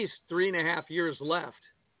at least 3.5 years left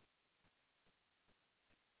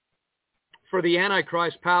for the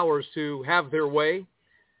Antichrist powers to have their way.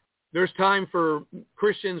 There's time for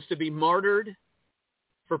Christians to be martyred,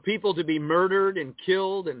 for people to be murdered and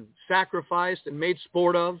killed and sacrificed and made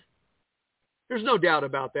sport of. There's no doubt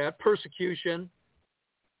about that. Persecution.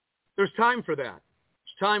 There's time for that.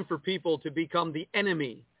 It's time for people to become the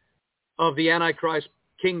enemy of the Antichrist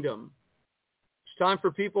kingdom. It's time for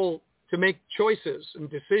people to make choices and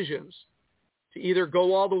decisions to either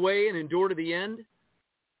go all the way and endure to the end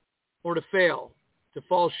or to fail, to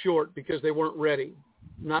fall short because they weren't ready,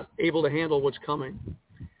 not able to handle what's coming.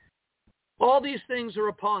 All these things are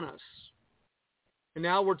upon us. And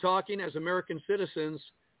now we're talking as American citizens,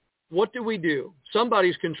 what do we do?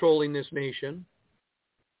 Somebody's controlling this nation.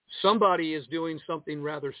 Somebody is doing something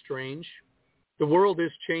rather strange. The world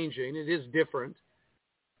is changing. It is different.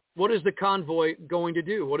 What is the convoy going to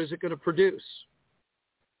do? What is it going to produce?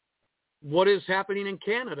 What is happening in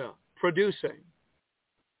Canada producing?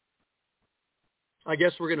 I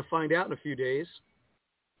guess we're going to find out in a few days.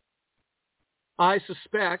 I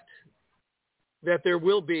suspect that there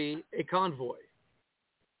will be a convoy.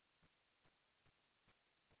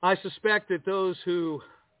 I suspect that those who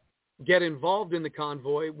get involved in the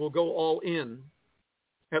convoy will go all in,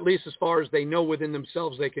 at least as far as they know within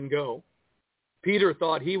themselves they can go. Peter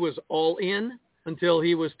thought he was all in until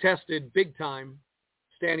he was tested big time,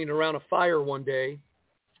 standing around a fire one day,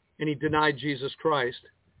 and he denied Jesus Christ.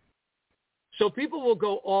 So people will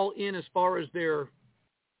go all in as far as their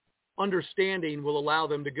understanding will allow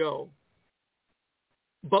them to go.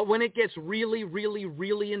 But when it gets really, really,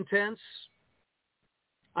 really intense,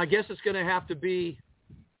 I guess it's going to have to be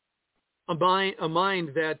a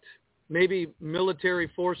mind that maybe military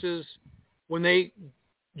forces, when they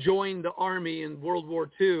joined the army in World War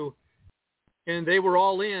II, and they were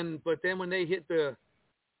all in, but then when they hit the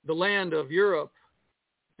land of Europe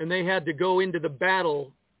and they had to go into the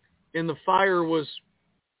battle and the fire was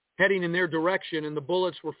heading in their direction and the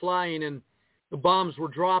bullets were flying and the bombs were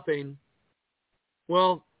dropping,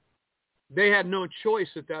 well, they had no choice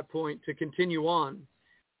at that point to continue on.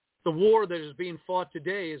 The war that is being fought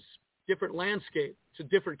today is a different landscape. It's a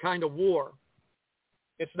different kind of war.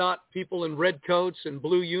 It's not people in red coats and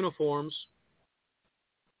blue uniforms.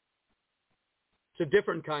 It's a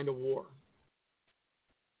different kind of war.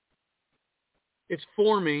 It's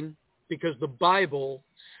forming because the Bible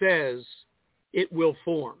says it will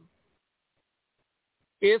form.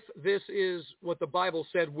 If this is what the Bible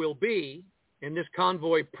said will be, and this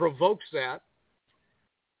convoy provokes that,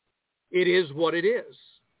 it is what it is.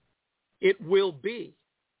 It will be.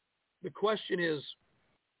 The question is,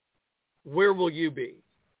 where will you be?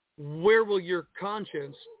 Where will your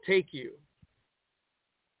conscience take you?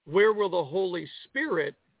 Where will the Holy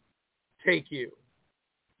Spirit take you?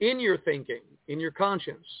 In your thinking, in your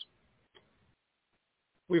conscience.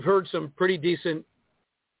 We've heard some pretty decent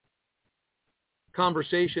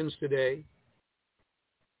conversations today.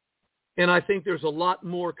 And I think there's a lot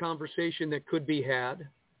more conversation that could be had.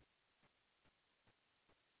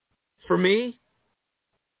 For me,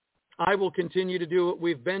 I will continue to do what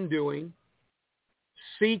we've been doing,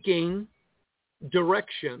 seeking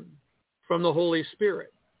direction from the Holy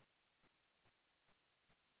Spirit,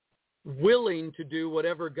 willing to do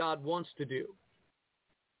whatever God wants to do.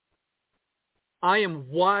 I am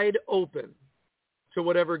wide open to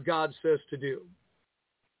whatever God says to do.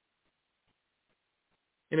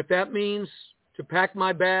 And if that means to pack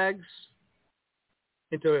my bags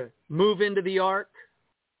and to move into the ark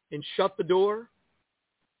and shut the door,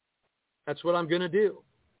 that's what I'm going to do.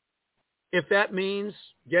 If that means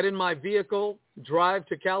get in my vehicle, drive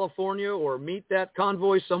to California, or meet that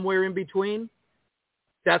convoy somewhere in between,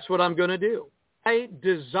 that's what I'm going to do. I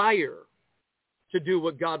desire to do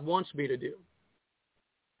what God wants me to do.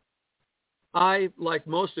 I, like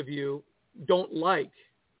most of you, don't like.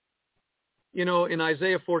 You know, in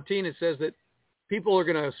Isaiah 14, it says that people are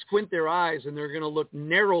going to squint their eyes and they're going to look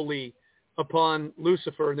narrowly upon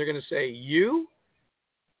Lucifer, and they're going to say,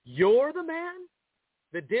 you're the man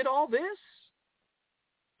that did all this?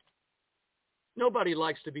 Nobody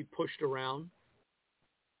likes to be pushed around.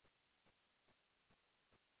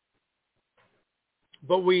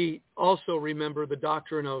 But we also remember the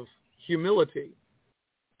doctrine of humility,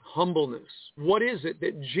 humbleness. What is it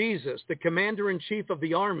that Jesus, the commander-in-chief of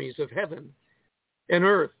the armies of heaven and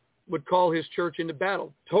earth, would call his church into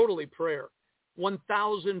battle? Totally prayer.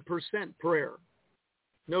 1,000% prayer.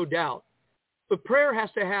 No doubt. But prayer has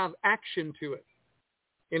to have action to it.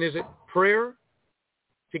 And is it prayer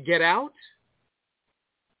to get out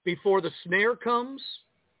before the snare comes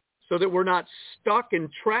so that we're not stuck and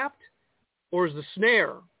trapped? Or is the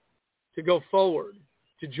snare to go forward,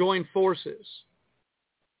 to join forces?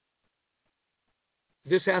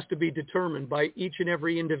 This has to be determined by each and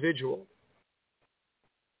every individual.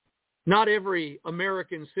 Not every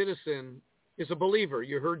American citizen is a believer.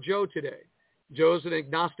 You heard Joe today. Joe's an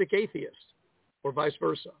agnostic atheist, or vice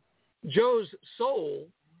versa. Joe's soul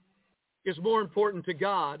is more important to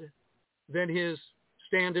God than his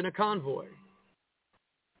stand in a convoy.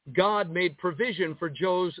 God made provision for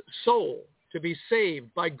Joe's soul to be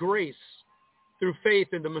saved by grace through faith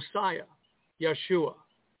in the Messiah, Yeshua.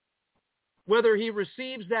 Whether he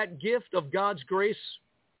receives that gift of God's grace,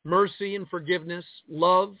 mercy and forgiveness,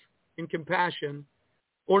 love and compassion,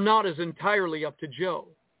 or not is entirely up to Joe.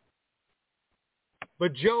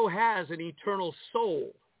 But Joe has an eternal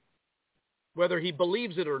soul. Whether he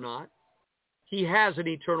believes it or not, he has an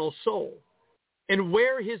eternal soul. And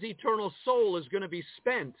where his eternal soul is going to be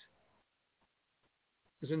spent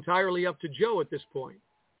is entirely up to Joe at this point.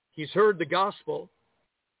 He's heard the gospel.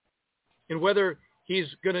 And whether he's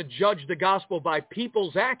going to judge the gospel by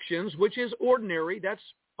people's actions, which is ordinary, that's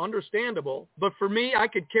understandable. But for me, I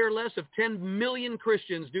could care less if 10 million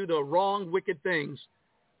Christians do the wrong, wicked things.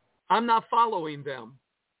 I'm not following them.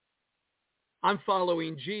 I'm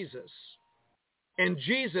following Jesus. And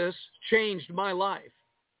Jesus changed my life.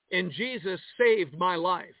 And Jesus saved my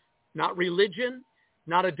life. Not religion,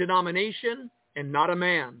 not a denomination, and not a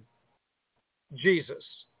man. Jesus.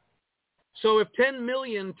 So if 10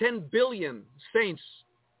 billion saints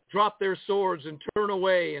drop their swords and turn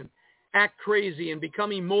away and act crazy and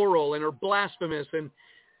become immoral and are blasphemous and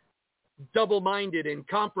double-minded and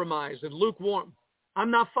compromised and lukewarm,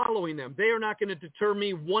 I'm not following them. They are not going to deter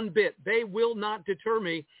me one bit. They will not deter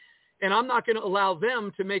me. And I'm not going to allow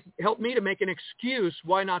them to help me to make an excuse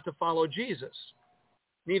why not to follow Jesus.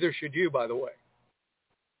 Neither should you, by the way.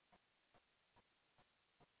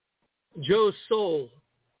 Joe's soul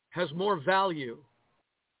has more value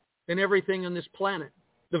than everything on this planet.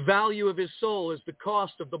 The value of his soul is the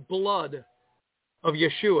cost of the blood of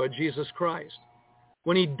Yeshua, Jesus Christ,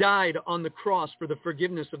 when he died on the cross for the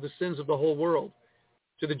forgiveness of the sins of the whole world,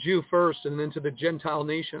 to the Jew first and then to the Gentile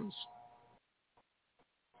nations.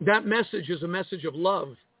 That message is a message of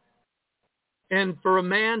love. And for a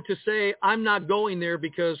man to say, I'm not going there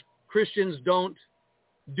because Christians don't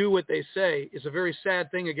do what they say, is a very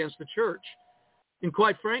sad thing against the church. And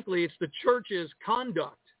quite frankly, it's the church's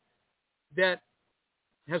conduct that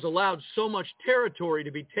has allowed so much territory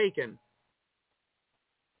to be taken.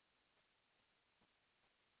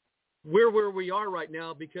 We're where we are right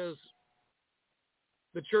now because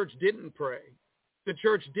the church didn't pray. The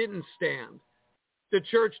church didn't stand. The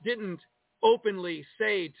church didn't openly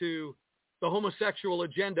say to the homosexual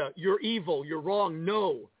agenda, you're evil, you're wrong.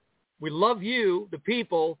 No, we love you, the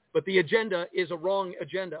people, but the agenda is a wrong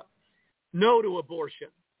agenda. No to abortion.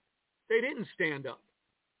 They didn't stand up.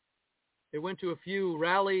 They went to a few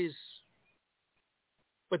rallies,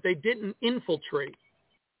 but they didn't infiltrate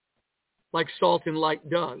like Salt and Light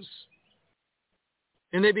does.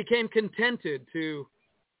 And they became contented to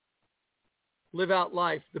live out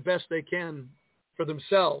life the best they can for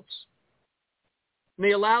themselves. And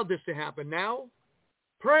they allowed this to happen. Now,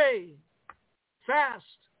 pray, fast.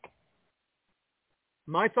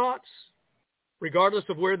 My thoughts, regardless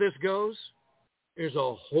of where this goes, there's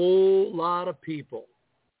a whole lot of people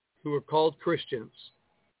who are called Christians.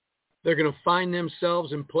 They're going to find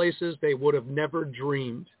themselves in places they would have never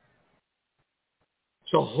dreamed.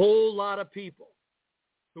 It's a whole lot of people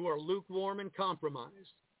who are lukewarm and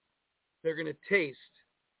compromised. They're going to taste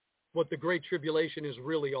what the Great Tribulation is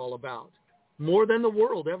really all about, more than the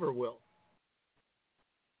world ever will.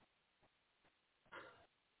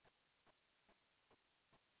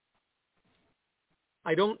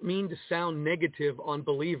 I don't mean to sound negative on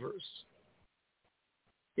believers.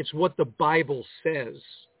 It's what the Bible says.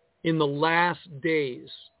 In the last days,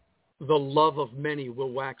 the love of many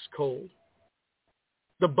will wax cold.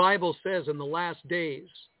 The Bible says in the last days,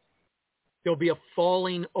 there'll be a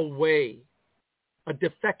falling away, a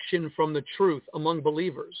defection from the truth among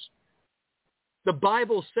believers. The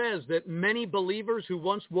Bible says that many believers who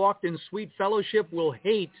once walked in sweet fellowship will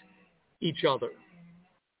hate each other.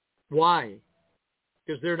 Why?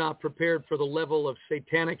 because they're not prepared for the level of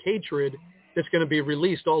satanic hatred that's going to be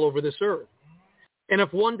released all over this earth. And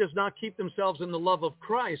if one does not keep themselves in the love of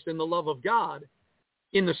Christ and the love of God,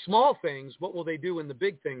 in the small things, what will they do when the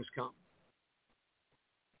big things come?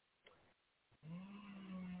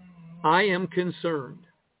 I am concerned.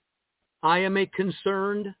 I am a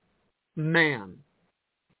concerned man.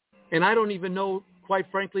 And I don't even know,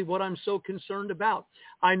 quite frankly, what I'm so concerned about.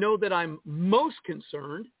 I know that I'm most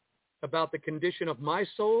concerned about the condition of my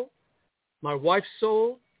soul, my wife's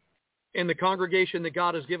soul, and the congregation that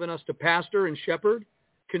God has given us to pastor and shepherd,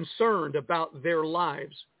 concerned about their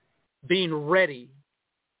lives being ready,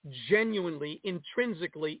 genuinely,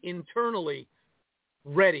 intrinsically, internally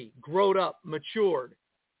ready, grown up, matured.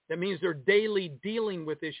 That means they're daily dealing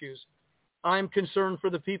with issues. I'm concerned for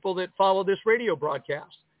the people that follow this radio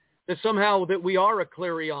broadcast, that somehow that we are a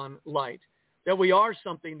clarion light, that we are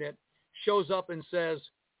something that shows up and says,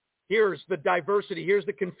 here's the diversity, here's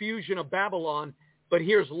the confusion of Babylon, but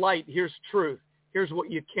here's light, here's truth, here's what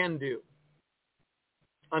you can do.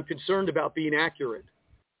 I'm concerned about being accurate.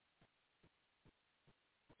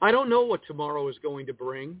 I don't know what tomorrow is going to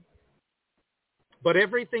bring, but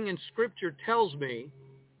everything in Scripture tells me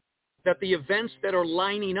that the events that are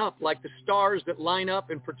lining up, like the stars that line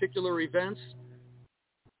up in particular events,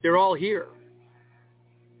 they're all here.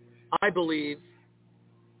 I believe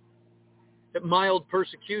that mild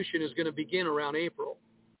persecution is going to begin around April.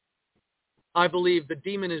 I believe the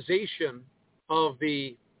demonization of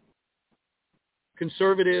the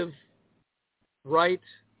conservative right,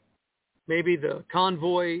 maybe the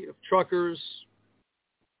convoy of truckers,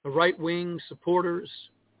 the right-wing supporters,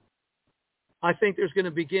 I think there's going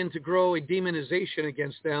to begin to grow a demonization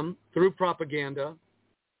against them through propaganda.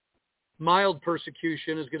 Mild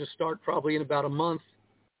persecution is going to start probably in about a month,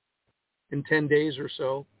 in 10 days or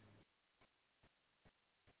so.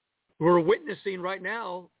 We're witnessing right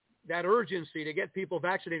now that urgency to get people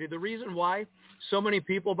vaccinated. The reason why so many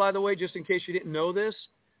people, by the way, just in case you didn't know this,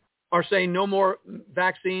 are saying no more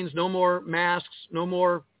vaccines, no more masks, no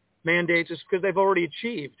more mandates, is because they've already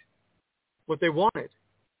achieved what they wanted.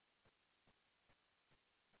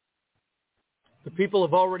 The people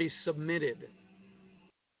have already submitted.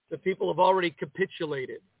 The people have already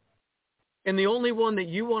capitulated. And the only one that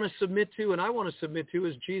you want to submit to and I want to submit to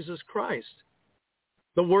is Jesus Christ,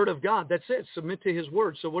 the Word of God. That's it. Submit to His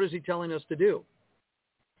Word. So what is He telling us to do?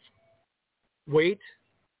 Wait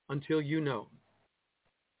until you know.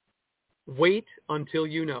 Wait until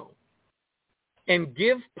you know. And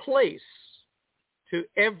give place to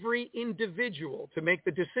every individual to make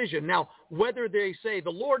the decision. Now, whether they say, the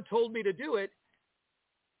Lord told me to do it,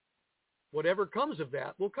 whatever comes of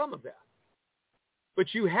that will come of that.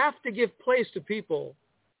 But you have to give place to people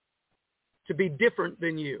to be different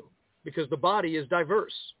than you, because the body is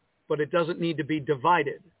diverse, but it doesn't need to be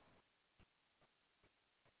divided.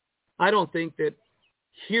 I don't think that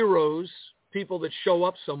heroes, people that show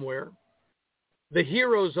up somewhere, the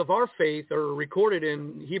heroes of our faith are recorded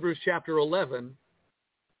in Hebrews chapter 11,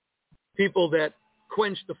 people that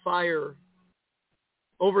quenched the fire,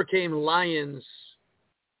 overcame lions,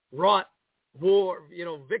 wrought war,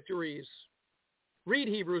 victories. Read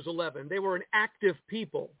Hebrews 11. They were an active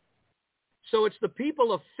people. So it's the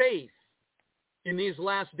people of faith in these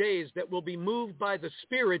last days that will be moved by the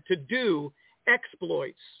Spirit to do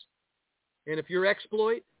exploits. And if your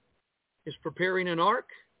exploit is preparing an ark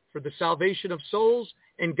for the salvation of souls,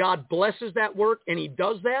 and God blesses that work and He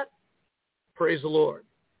does that, praise the Lord.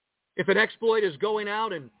 If an exploit is going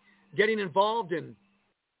out and getting involved in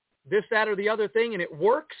this, that, or the other thing, and it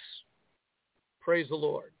works, praise the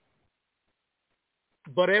Lord.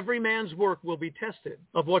 But every man's work will be tested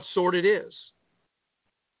of what sort it is.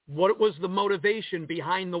 What was the motivation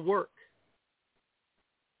behind the work?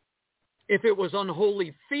 If it was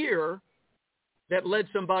unholy fear that led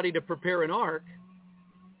somebody to prepare an ark,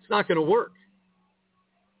 it's not going to work.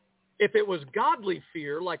 If it was godly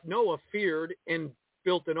fear, like Noah feared and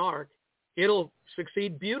built an ark, it'll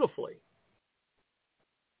succeed beautifully.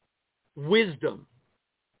 Wisdom.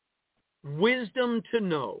 Wisdom to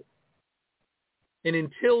know. And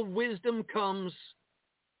until wisdom comes,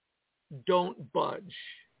 don't budge.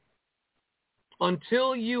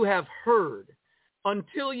 Until you have heard,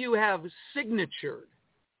 until you have signatured,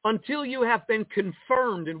 until you have been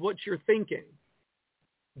confirmed in what you're thinking,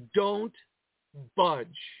 don't budge.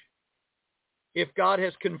 If God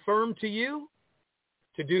has confirmed to you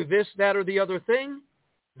to do this, that, or the other thing,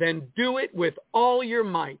 then do it with all your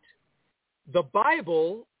might. The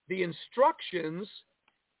Bible, the instructions,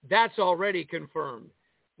 that's already confirmed.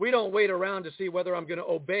 We don't wait around to see whether I'm going to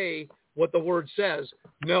obey what the Word says.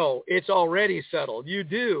 No, it's already settled. You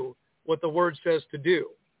do what the Word says to do.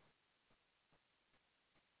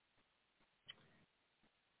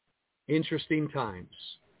 Interesting times.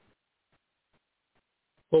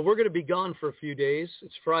 Well, we're going to be gone for a few days.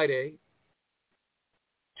 It's Friday,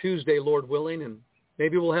 Tuesday, Lord willing, and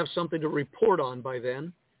maybe we'll have something to report on by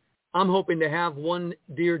then. I'm hoping to have one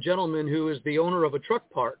dear gentleman who is the owner of a truck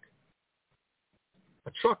park,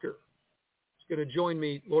 a trucker. He's going to join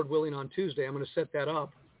me, Lord willing, on Tuesday. I'm going to set that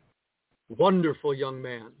up. Wonderful young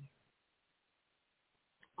man.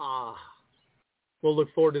 We'll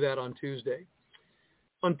look forward to that on Tuesday.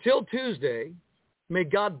 Until Tuesday, may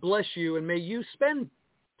God bless you, and may you spend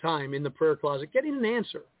time in the prayer closet getting an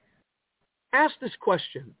answer. Ask this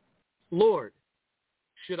question: Lord,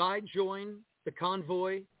 should I join the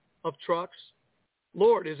convoy of trucks?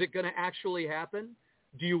 Lord, is it going to actually happen?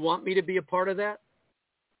 Do you want me to be a part of that?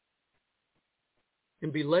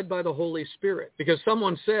 And be led by the Holy Spirit. Because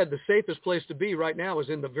someone said the safest place to be right now is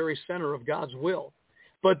in the very center of God's will.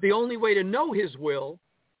 But the only way to know his will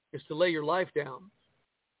is to lay your life down.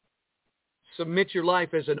 Submit your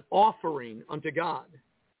life as an offering unto God.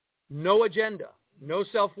 No agenda, no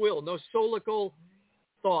self-will, no solical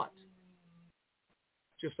thought.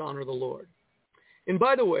 Just honor the Lord. And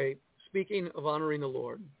by the way, speaking of honoring the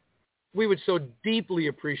Lord, we would so deeply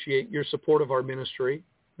appreciate your support of our ministry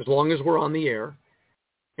as long as we're on the air.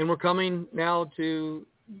 And we're coming now to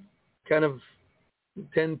kind of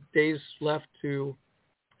 10 days left to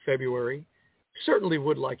February. Certainly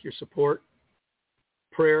would like your support,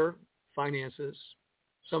 prayer, finances.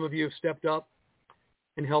 Some of you have stepped up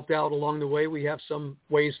and helped out along the way. We have some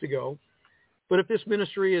ways to go. But if this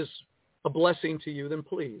ministry is a blessing to you, then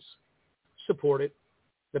please support it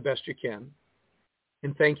the best you can.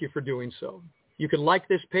 And thank you for doing so. You can like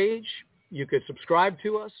this page. You could subscribe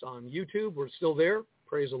to us on YouTube. We're still there.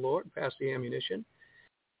 Praise the Lord. Pass the ammunition.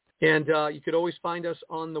 And you could always find us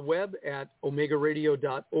on the web at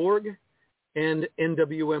omegaradio.org and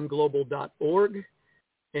nwmglobal.org.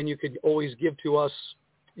 And you could always give to us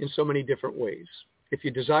in so many different ways. If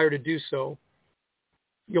you desire to do so,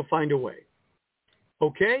 you'll find a way.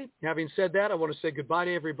 Okay, having said that, I want to say goodbye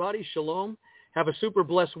to everybody. Shalom. Have a super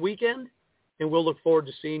blessed weekend, and we'll look forward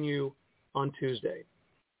to seeing you on Tuesday.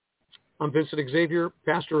 I'm Vincent Xavier,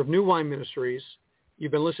 pastor of New Wine Ministries.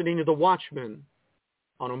 You've been listening to The Watchman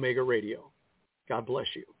on Omega Radio. God bless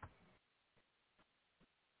you.